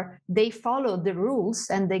 Therefore, they follow the rules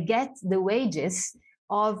and they get the wages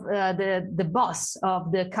of the boss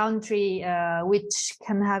of the country, which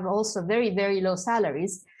can have also very, very low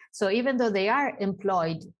salaries. So even though they are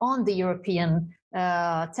employed on the European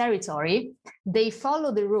territory, they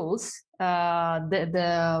follow the rules,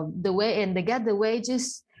 the way, and they get the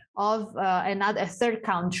wages of a third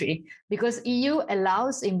country, because EU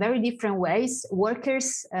allows in very different ways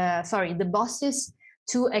the bosses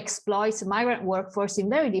to exploit migrant workforce in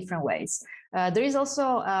very different ways. There is also,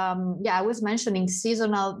 I was mentioning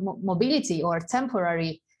seasonal mobility or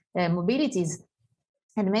temporary mobilities,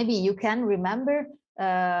 and maybe you can remember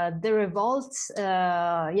the revolts,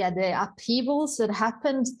 the upheavals that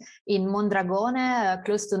happened in Mondragone,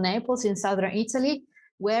 close to Naples in southern Italy,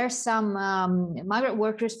 where some migrant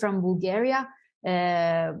workers from Bulgaria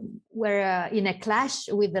were in a clash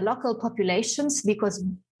with the local populations, because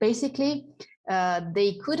basically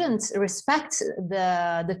they couldn't respect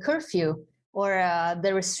the curfew or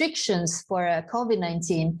the restrictions for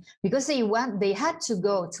COVID-19, because they had to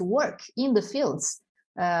go to work in the fields,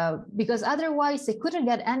 because otherwise they couldn't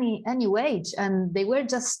get any wage, and they were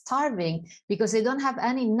just starving because they don't have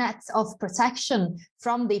any net of protection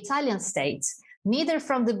from the Italian state, neither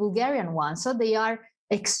from the Bulgarian one. So they are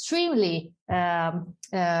extremely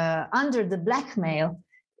under the blackmail.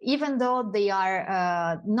 Even though they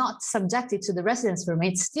are not subjected to the residence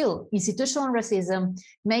permit, still institutional racism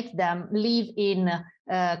make them live in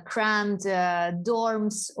crammed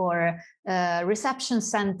dorms or reception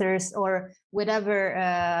centers or whatever,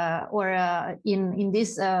 or in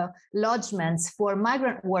these lodgements for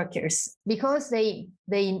migrant workers, because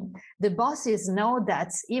the bosses know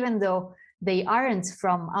that even though they aren't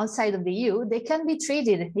from outside of the EU, they can be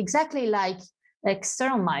treated exactly like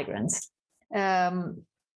external migrants.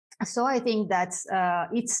 So I think that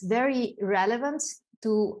it's very relevant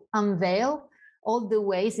to unveil all the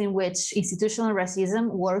ways in which institutional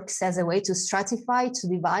racism works as a way to stratify, to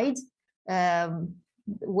divide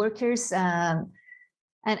workers,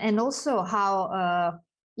 and also how,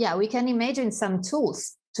 we can imagine some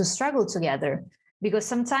tools to struggle together. Because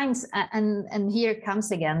sometimes, and here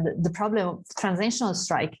comes again the problem of transnational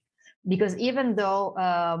strike, because even though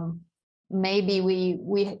maybe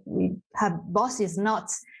we have bosses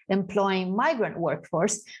not employing migrant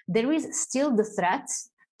workforce, there is still the threat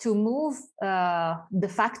to move the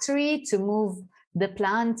factory, to move the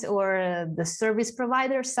plant or the service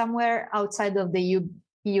provider somewhere outside of the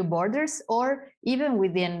EU borders, or even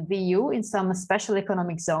within the EU in some special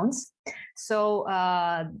economic zones. So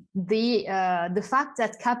the fact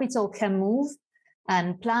that capital can move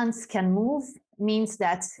and plants can move means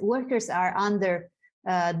that workers are under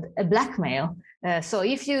a blackmail. So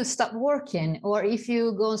if you stop working, or if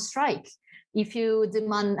you go on strike, if you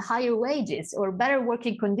demand higher wages or better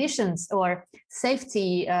working conditions or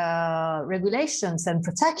safety regulations and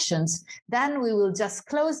protections, then we will just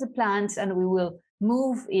close the plant and we will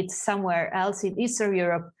move it somewhere else in Eastern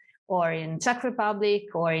Europe or in Czech Republic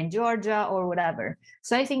or in Georgia or whatever.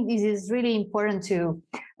 So I think this is really important to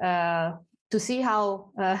see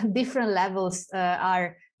how different levels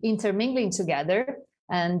are intermingling together,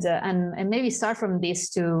 and maybe start from this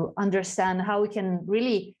to understand how we can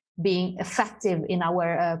really be effective in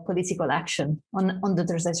our political action on the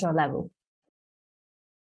transnational level.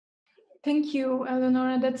 Thank you,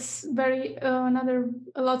 Eleonora. That's very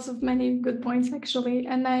lots of many good points actually.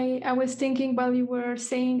 And I was thinking while you were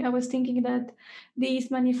saying, I was thinking that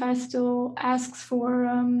this manifesto asks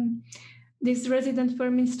for these resident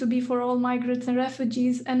permits to be for all migrants and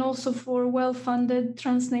refugees, and also for well-funded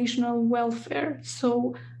transnational welfare.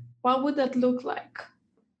 So what would that look like?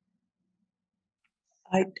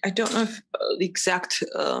 I don't know if the exact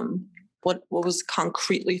what was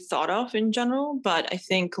concretely thought of in general, but I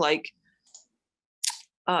think like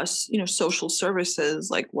social services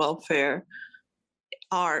like welfare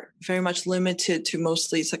are very much limited to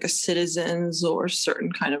mostly it's like a citizens or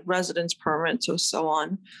certain kind of residence permits or so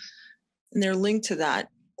on, and they're linked to that.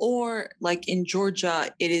 Or like in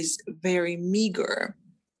Georgia, it is very meager.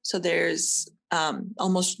 So there's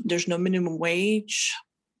there's no minimum wage.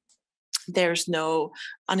 There's no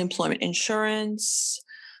unemployment insurance,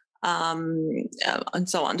 and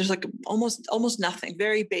so on. There's like almost nothing.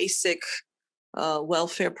 Very basic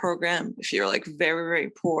welfare program. If you're like very, very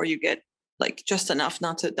poor, you get like just enough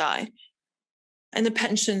not to die. And the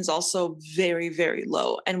pension is also very, very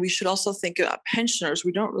low. And we should also think about pensioners.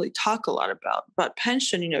 We don't really talk a lot about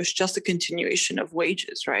pension. It's just a continuation of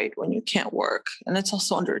wages, right? When you can't work, and that's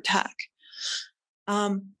also under attack.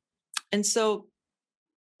 And so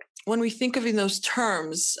when we think of in those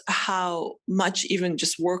terms, how much even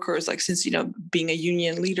just workers, like since, being a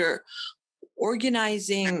union leader,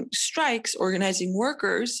 organizing strikes, organizing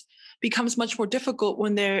workers becomes much more difficult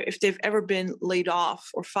when if they've ever been laid off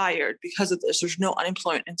or fired because of this. There's no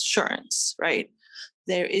unemployment insurance, right?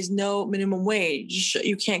 There is no minimum wage.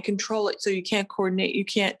 You can't control it. So you can't coordinate. You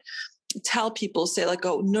can't tell people, say like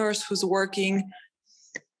a nurse who's working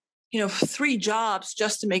 3 jobs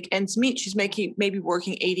just to make ends meet. She's maybe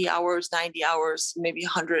working 80 hours, 90 hours, maybe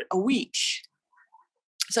 100 a week.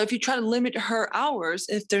 So if you try to limit her hours,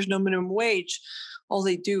 if there's no minimum wage, all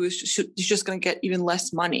they do is she's just going to get even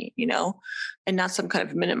less money, and not some kind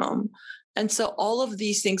of minimum. And so all of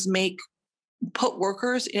these things put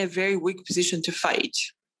workers in a very weak position to fight.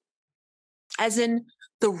 As in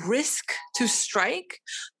the risk to strike,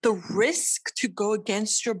 the risk to go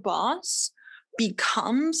against your boss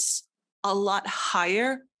becomes a lot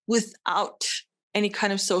higher without any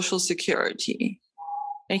kind of social security,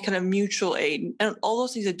 any kind of mutual aid, and all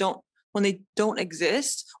those things when they don't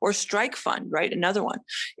exist. Or strike fund, right? Another one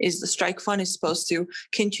is the strike fund is supposed to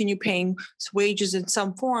continue paying wages in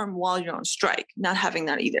some form while you're on strike, not having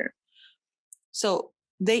that either. So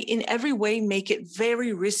they in every way make it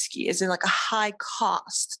very risky, as in like a high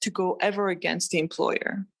cost to go ever against the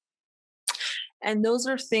employer. And those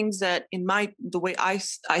are things that the way I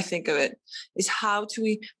think of it is how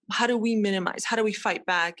do we minimize, how do we fight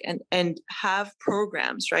back and have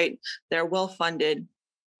programs, right, that are well-funded,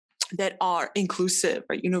 that are inclusive,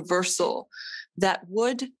 right, universal, that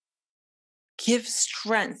would give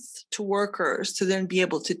strength to workers to then be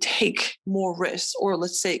able to take more risks, or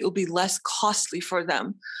let's say it'll be less costly for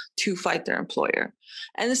them to fight their employer.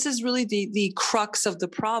 And this is really the crux of the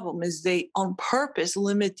problem, is they on purpose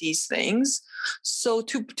limit these things so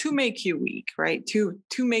to make you weak, right? To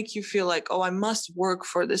make you feel like, oh, I must work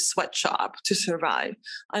for this sweatshop to survive.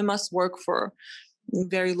 I must work for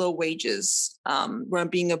very low wages where I'm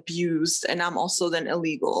being abused and I'm also then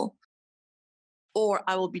illegal. Or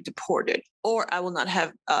I will be deported, or I will not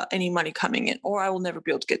have any money coming in, or I will never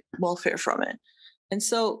be able to get welfare from it. And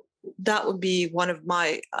so that would be one of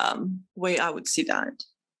my way I would see that.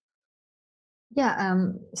 Yeah,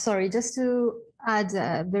 sorry, just to add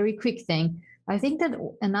a very quick thing. I think that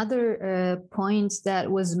another point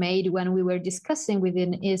that was made when we were discussing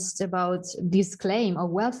within E.A.S.T about this claim of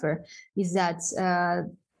welfare is that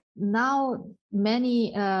now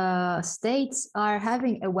many states are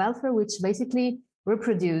having a welfare which basically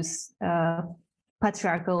reproduce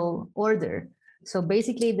patriarchal order. So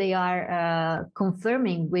basically, they are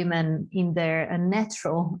confirming women in their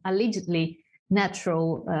allegedly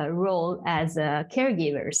natural role as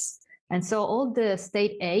caregivers. And so all the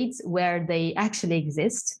state aids where they actually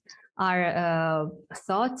exist are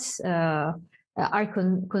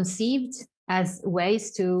conceived as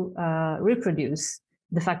ways to reproduce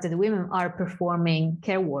the fact that women are performing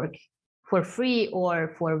care work for free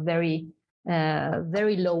or for very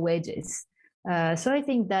low wages. So I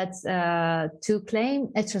think that to claim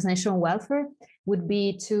a transnational welfare would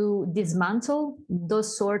be to dismantle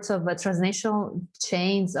those sorts of transnational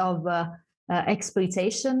chains of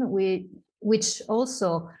exploitation, which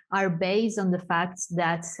also are based on the fact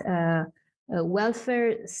that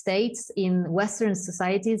welfare states in Western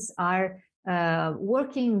societies are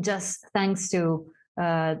working just thanks to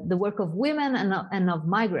the work of women and of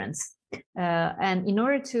migrants. And in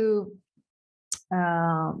order to,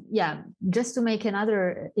 just to make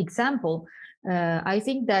another example, I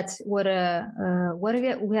think that what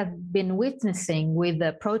we have been witnessing with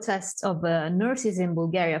the protests of nurses in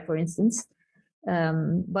Bulgaria, for instance,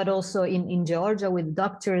 but also in Georgia with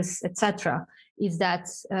doctors, etc., is that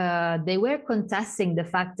they were contesting the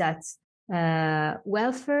fact that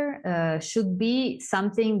welfare should be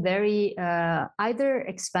something very either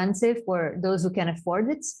expensive for those who can afford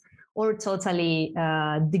it or totally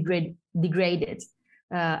degraded.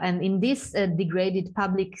 And in this degraded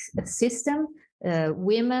public system,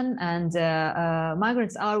 women and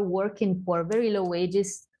migrants are working for very low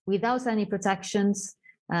wages without any protections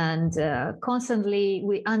and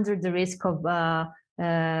constantly under the risk of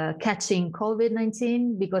catching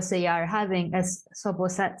COVID-19 because they are having, as Sopo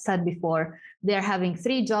said before, they are having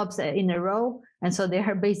 3 jobs in a row. And so they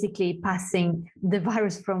are basically passing the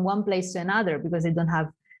virus from one place to another because they don't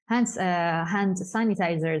have hand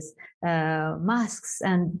sanitizers, masks,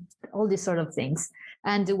 and all these sort of things.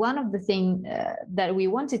 And one of the things that we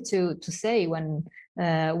wanted to say when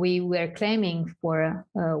we were claiming for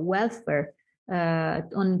welfare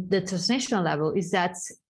on the transnational level is that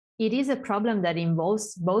it is a problem that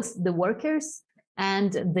involves both the workers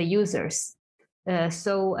and the users.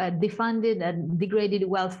 So defunded and degraded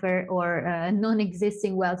welfare or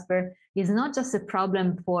non-existing welfare is not just a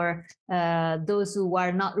problem for those who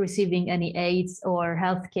are not receiving any aids or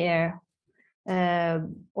healthcare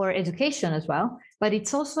or education as well, but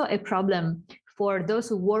it's also a problem for those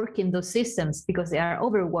who work in those systems because they are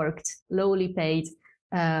overworked, lowly paid,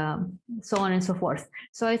 so on and so forth.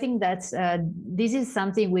 So I think that this is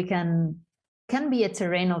something we can be a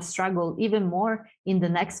terrain of struggle even more in the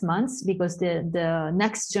next months because the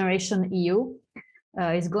next generation EU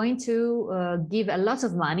is going to give a lot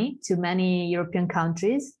of money to many European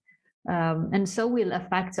countries, and so will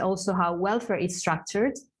affect also how welfare is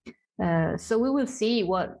structured. So we will see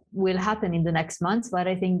what will happen in the next months, but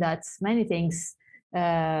I think that many things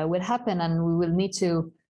will happen and we will need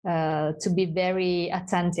to be very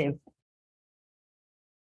attentive.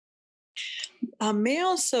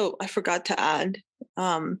 I forgot to add,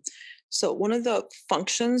 so one of the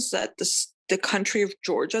functions that the country of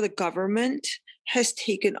Georgia, the government, has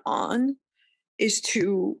taken on is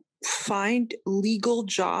to find legal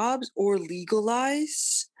jobs or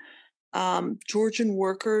legalize Georgian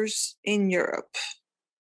workers in Europe.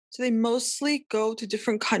 So they mostly go to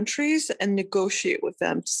different countries and negotiate with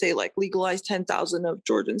them to say, like, legalize 10,000 of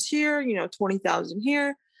Georgians here, 20,000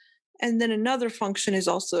 here. And then another function is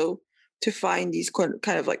also to find these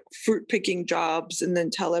kind of like fruit picking jobs and then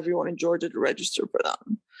tell everyone in Georgia to register for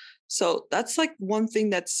them. So that's like one thing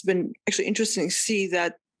that's been actually interesting to see,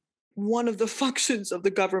 that one of the functions of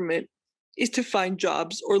the government is to find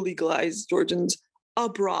jobs or legalize Georgians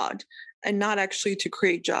abroad and not actually to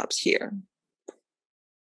create jobs here.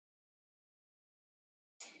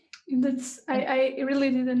 I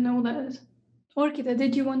really didn't know that. Orkide,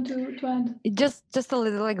 did you want to add? Just a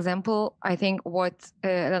little example. I think what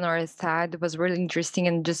Eleonora said was really interesting,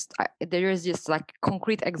 and there is just like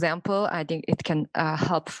concrete example. I think it can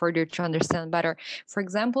help further to understand better. For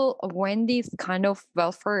example, when these kind of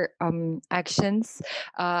welfare actions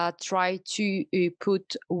try to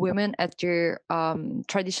put women at their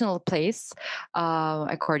traditional place,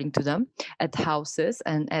 according to them, at houses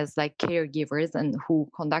and as like caregivers and who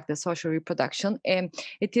conduct the social reproduction,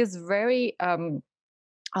 it is very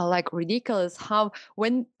like ridiculous how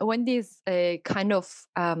when these kind of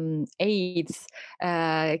aids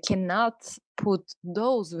cannot put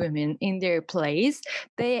those women in their place,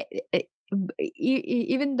 they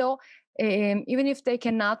even though even if they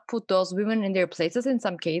cannot put those women in their places in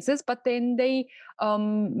some cases, but then they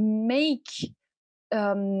make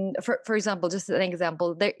for example, just an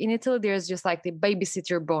example, there in Italy, there's just like the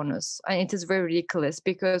babysitter bonus, and it is very ridiculous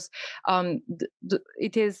because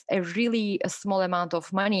it is a small amount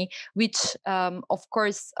of money, which of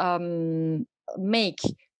course make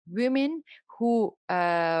women who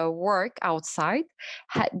work outside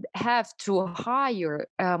have to hire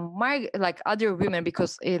like other women,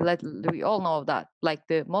 because we all know that like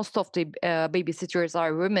the most of the babysitters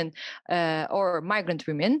are women or migrant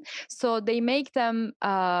women, so they make them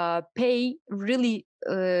pay really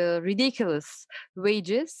ridiculous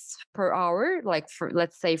wages per hour, like for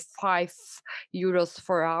let's say €5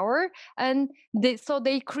 per hour, and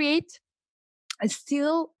they create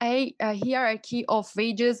still a hierarchy of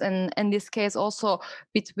wages, and in this case also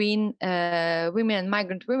between women and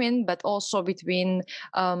migrant women, but also between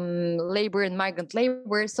labor and migrant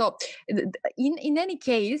labor. So in any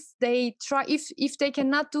case, they try, if they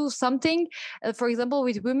cannot do something, for example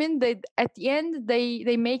with women, they at the end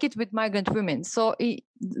they make it with migrant women. So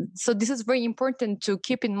this is very important to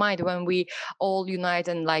keep in mind when we all unite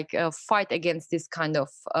and like fight against this kind of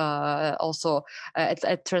also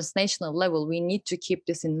at transnational level. We need to keep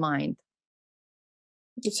this in mind.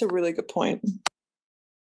 It's a really good point.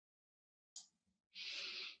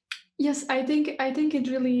 Yes, I think it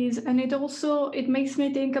really is, and it makes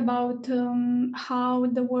me think about how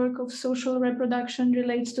the work of social reproduction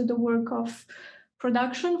relates to the work of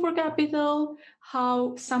production for capital,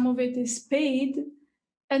 how some of it is paid,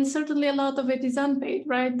 and certainly a lot of it is unpaid,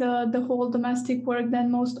 right? The whole domestic work that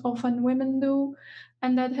most often women do,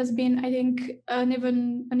 and that has been, I think, an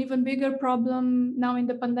even bigger problem now in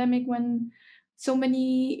the pandemic, when so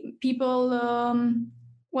many people,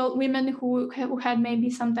 women who had maybe,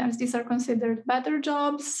 sometimes these are considered better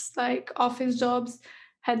jobs, like office jobs,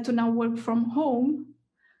 had to now work from home,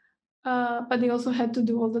 but they also had to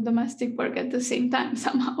do all the domestic work at the same time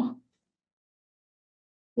somehow.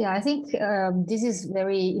 Yeah, I think this is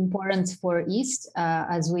very important for E.A.S.T,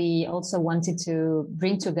 as we also wanted to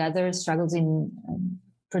bring together struggles in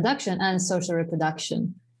production and social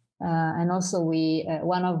reproduction. And also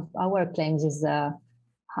one of our claims is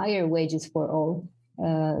higher wages for all.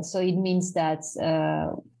 So it means that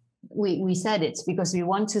we said it because we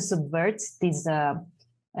want to subvert this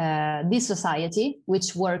society,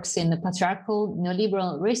 which works in the patriarchal,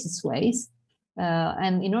 neoliberal, racist ways.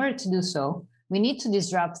 And in order to do so, we need to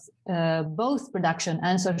disrupt both production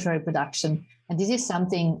and social reproduction. And this is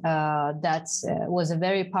something that was a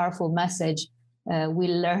very powerful message we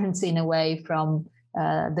learned in a way from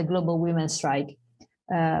the global women's strike.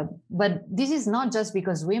 But this is not just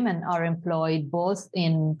because women are employed both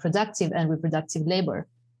in productive and reproductive labor,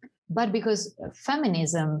 but because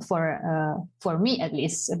feminism, for me at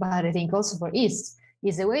least, but I think also for E.A.S.T,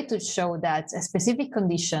 is a way to show that a specific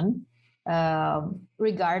condition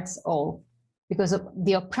regards all. Because of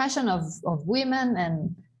the oppression of women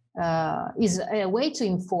and is a way to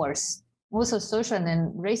enforce also social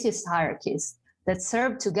and racist hierarchies that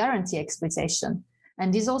serve to guarantee exploitation.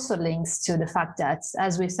 And this also links to the fact that,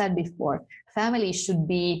 as we said before, family should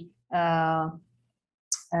be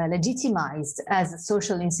legitimized as a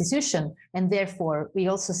social institution. And therefore, we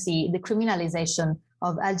also see the criminalization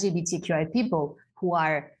of LGBTQI people who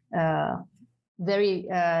are very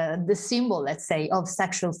the symbol, let's say, of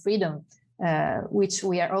sexual freedom, which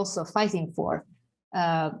we are also fighting for.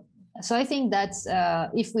 So I think that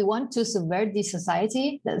if we want to subvert this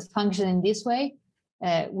society that functions in this way,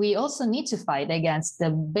 we also need to fight against the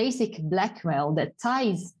basic blackmail that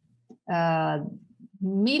ties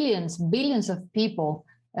millions, billions of people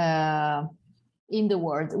in the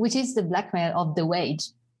world, which is the blackmail of the wage.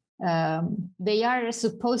 They are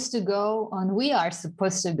supposed to go, and we are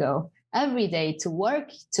supposed to go every day to work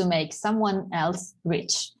to make someone else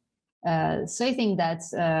rich. So I think that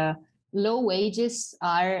low wages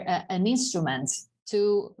are an instrument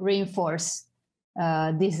to reinforce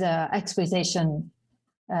this exploitation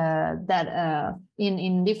that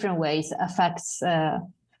in different ways affects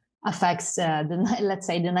let's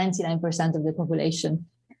say the 99% of the population.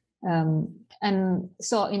 And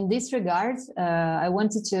so in this regard, I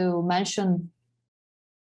wanted to mention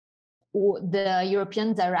the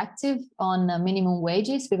European directive on minimum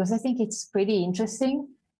wages, because I think it's pretty interesting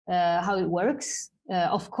how it works.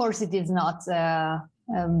 Of course, it is not a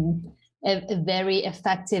very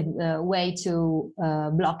effective way to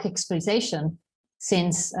block exploitation,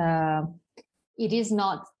 since it is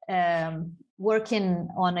not working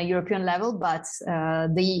on a European level, but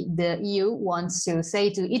the EU wants to say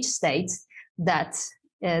to each state that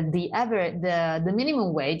the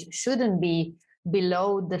minimum wage shouldn't be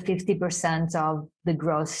below the 50% of the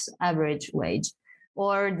gross average wage,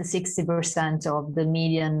 or the 60% of the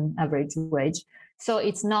median average wage. So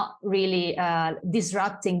it's not really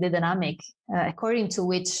disrupting the dynamic according to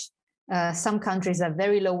which some countries have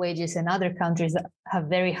very low wages and other countries have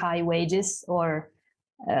very high wages, or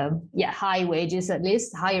high wages, at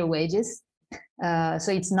least higher wages.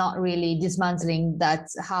 So it's not really dismantling that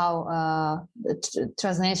how the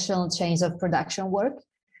transnational chains of production work.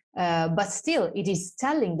 But still, it is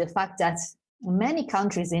telling the fact that many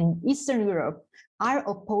countries in Eastern Europe are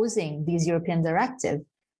opposing this European directive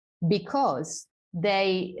because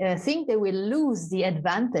they think they will lose the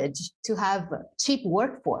advantage to have cheap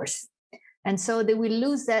workforce. And so they will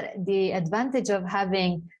lose the advantage of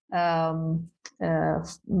having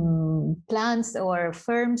plants or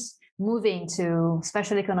firms moving to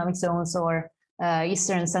special economic zones or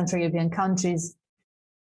Eastern and Central European countries.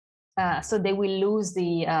 So they will lose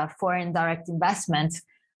the foreign direct investment.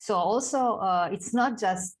 So also, it's not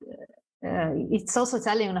just, it's also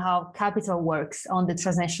telling you how capital works on the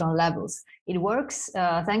transnational levels. It works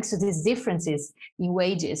thanks to these differences in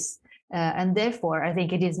wages. And therefore, I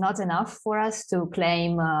think it is not enough for us to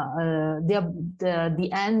claim the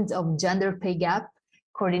end of gender pay gap,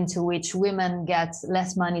 according to which women get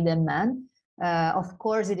less money than men. Of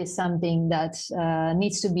course, it is something that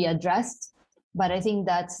needs to be addressed, but I think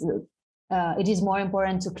that it is more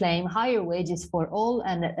important to claim higher wages for all,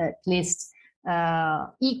 and at least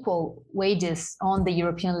equal wages on the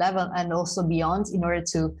European level and also beyond, in order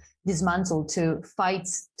to dismantle, to fight,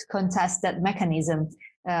 to contest that mechanism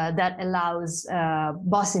that allows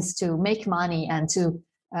bosses to make money and to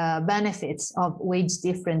benefit of wage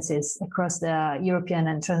differences across the European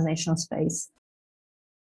and transnational space.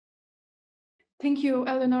 Thank you,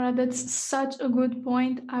 Eleonora. That's such a good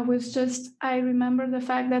point. I remember the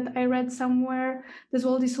fact that I read somewhere this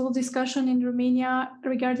whole discussion in Romania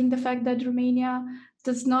regarding the fact that Romania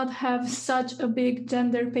does not have such a big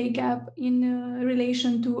gender pay gap in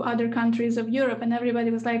relation to other countries of Europe. And everybody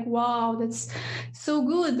was like, wow, that's so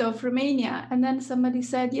good of Romania. And then somebody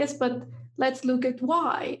said, yes, but let's look at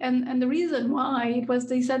why. And the reason why it was,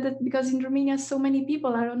 they said that because in Romania, so many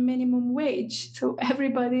people are on minimum wage. So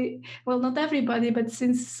everybody, well, not everybody, but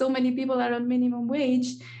since so many people are on minimum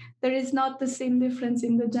wage, there is not the same difference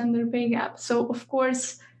in the gender pay gap. So of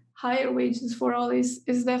course, higher wages for all is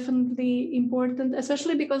definitely important,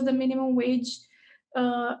 especially because the minimum wage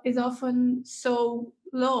is often so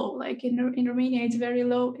low. Like in Romania, it's very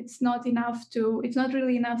low. It's not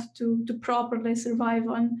really enough to properly survive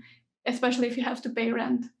on, especially if you have to pay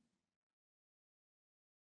rent.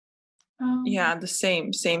 Yeah, the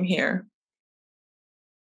same here.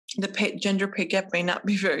 The gender pay gap may not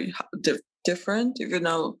be very different, even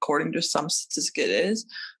though according to some statistic it is.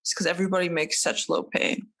 It's because everybody makes such low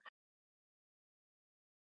pay.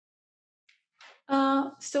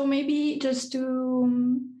 So maybe just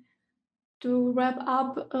to wrap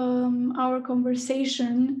up our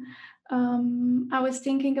conversation, I was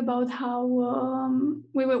thinking about how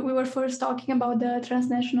we were first talking about the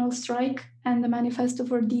transnational strike and the manifesto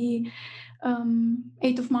for the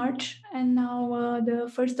 8th of March, and now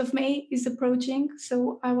the 1st of May is approaching.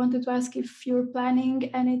 So I wanted to ask if you're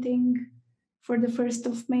planning anything for the 1st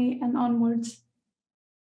of May and onwards.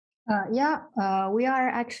 We are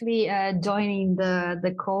actually joining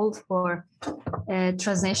the call for a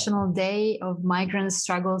Transnational Day of Migrants,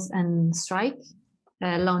 Struggles and Strike,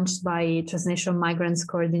 launched by Transnational Migrants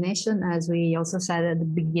Coordination, as we also said at the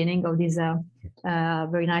beginning of this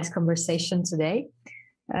very nice conversation today.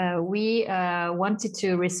 We wanted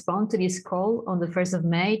to respond to this call on the 1st of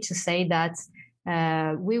May to say that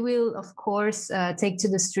we will, of course, take to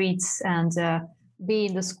the streets and be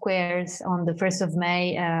in the squares on the 1st of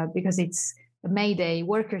May because it's May Day,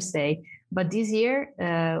 Workers' Day. But this year,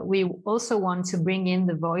 we also want to bring in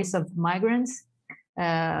the voice of migrants,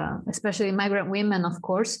 especially migrant women, of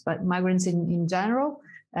course, but migrants in general,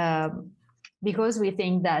 because we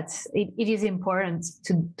think that it is important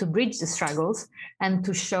to bridge the struggles and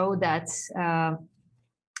to show that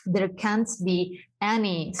there can't be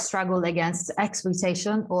any struggle against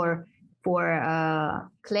exploitation or for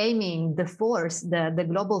claiming the force, the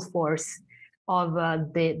global force of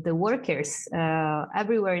the workers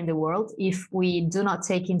everywhere in the world if we do not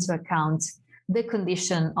take into account the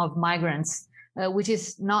condition of migrants, which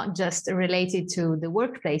is not just related to the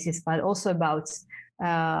workplaces, but also about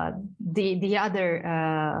the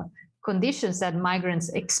other conditions that migrants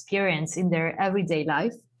experience in their everyday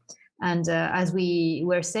life. And as we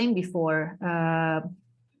were saying before,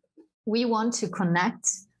 we want to connect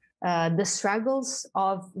the struggles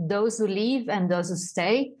of those who leave and those who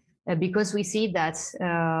stay, because we see that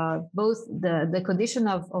both the condition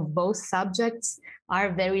of both subjects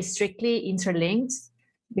are very strictly interlinked,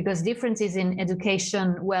 because differences in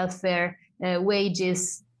education, welfare,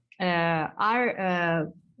 wages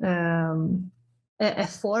are a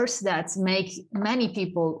force that makes many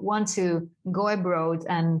people want to go abroad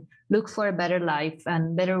and look for a better life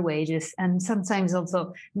and better wages and sometimes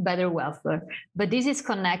also better welfare. But this is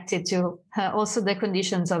connected to also the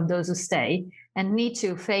conditions of those who stay and need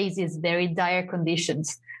to face these very dire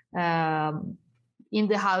conditions in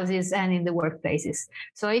the houses and in the workplaces.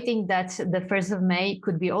 So I think that the 1st of May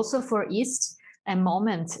could be also for E.A.S.T a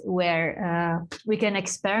moment where we can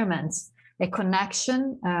experiment a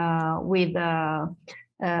connection with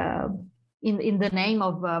in the name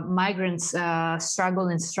of migrants struggle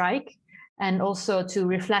and strike, and also to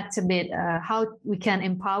reflect a bit how we can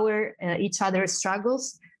empower each other's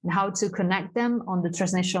struggles and how to connect them on the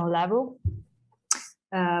transnational level,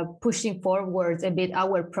 pushing forward a bit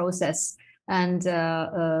our process and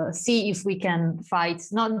see if we can fight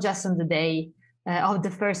not just on the day of the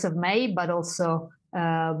 1st of May, but also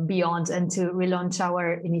beyond, and to relaunch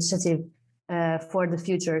our initiative for the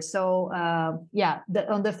future. So on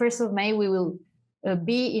the 1st of May, we will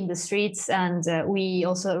be in the streets, and we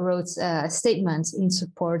also wrote a statement in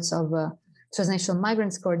support of Transnational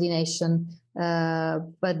Migrants Coordination.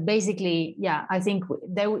 But basically, I think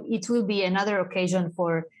it will be another occasion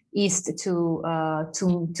for E.A.S.T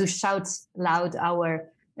to shout loud our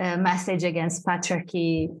message against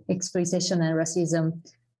patriarchy, exploitation, and racism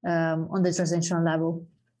on the transnational level.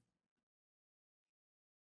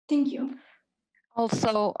 Thank you.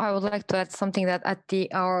 Also, I would like to add something that at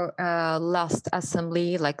our last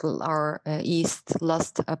assembly, like our E.A.S.T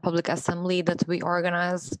last public assembly that we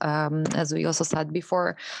organized, as we also said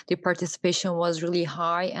before, the participation was really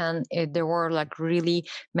high, and there were like really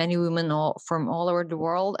many women from all over the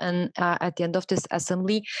world. And at the end of this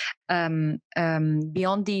assembly, beyond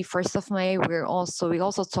the 1st of May, we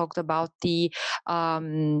also talked about the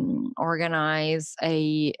organize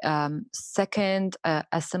a second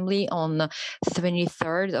assembly on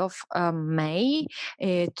 23rd of May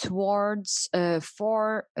towards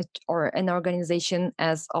for an organization,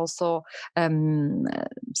 as also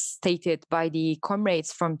stated by the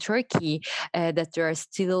comrades from Turkey, that they are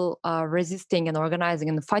still resisting and organizing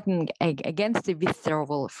and fighting against the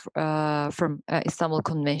withdrawal from Istanbul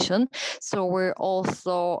Convention. So we're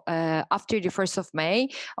also after the 1st of May,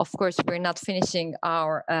 of course, we're not finishing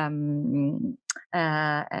our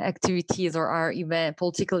activities or our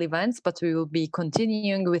political events, but we will be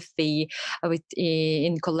continuing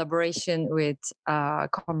in collaboration with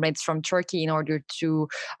comrades from Turkey in order to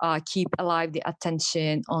keep alive the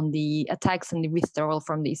attention on the attacks and the withdrawal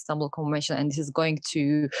from the Istanbul Convention, and this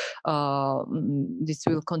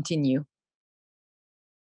will continue.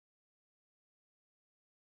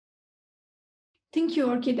 Thank you,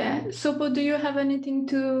 Orkide. Sopo, do you have anything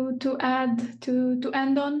to add to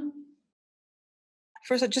end on?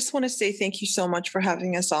 First, I just want to say thank you so much for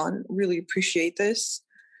having us on. Really appreciate this.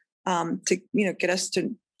 To get us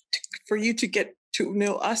for you to get to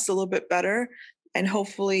know us a little bit better, and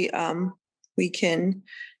hopefully we can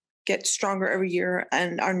get stronger every year.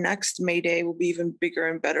 And our next May Day will be even bigger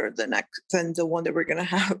and better than the one that we're going to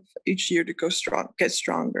have each year to get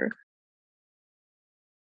stronger.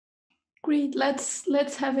 Great. Let's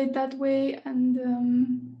have it that way,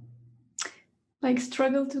 and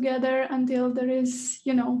struggle together until there is,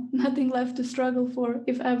 nothing left to struggle for,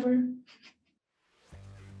 if ever.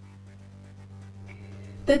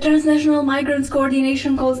 The Transnational Migrants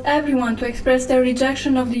Coordination calls everyone to express their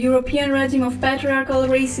rejection of the European regime of patriarchal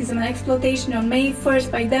racism and exploitation on May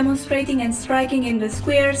 1st by demonstrating and striking in the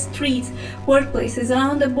squares, streets, workplaces, and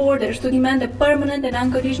on the borders to demand a permanent and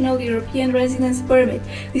unconditional European residence permit,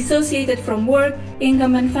 dissociated from work,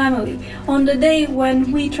 income, and family. On the day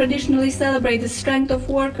when we traditionally celebrate the strength of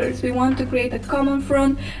workers, we want to create a common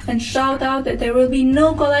front and shout out that there will be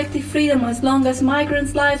no collective freedom as long as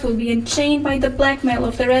migrants' lives will be enchained by the blackmail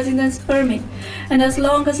of the residence permit, and as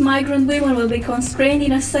long as migrant women will be constrained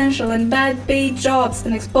in essential and bad-paid jobs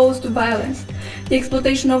and exposed to violence. The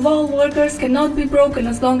exploitation of all workers cannot be broken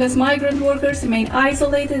as long as migrant workers remain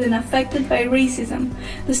isolated and affected by racism.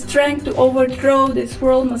 The strength to overthrow this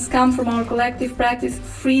world must come from our collective practice of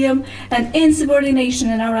freedom and insubordination,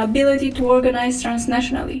 and our ability to organize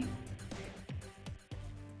transnationally.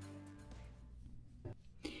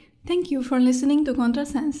 Thank you for listening to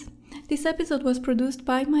Contrasense. This episode was produced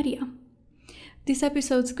by Maria. This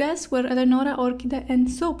episode's guests were Eleonora, Orkide, and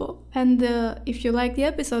Sopo. And if you like the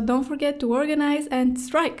episode, don't forget to organize and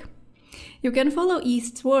strike. You can follow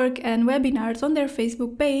E.A.S.T's work and webinars on their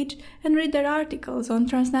Facebook page and read their articles on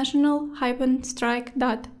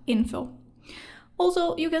transnational-strike.info.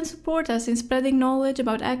 Also, you can support us in spreading knowledge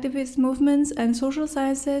about activist movements and social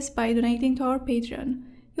sciences by donating to our Patreon.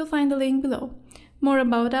 You'll find the link below. More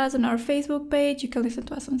about us on our Facebook page. You can listen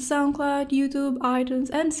to us on SoundCloud, YouTube, iTunes,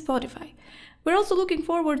 and Spotify. We're also looking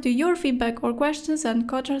forward to your feedback or questions and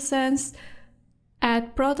contrasense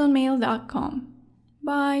at protonmail.com.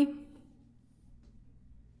 Bye!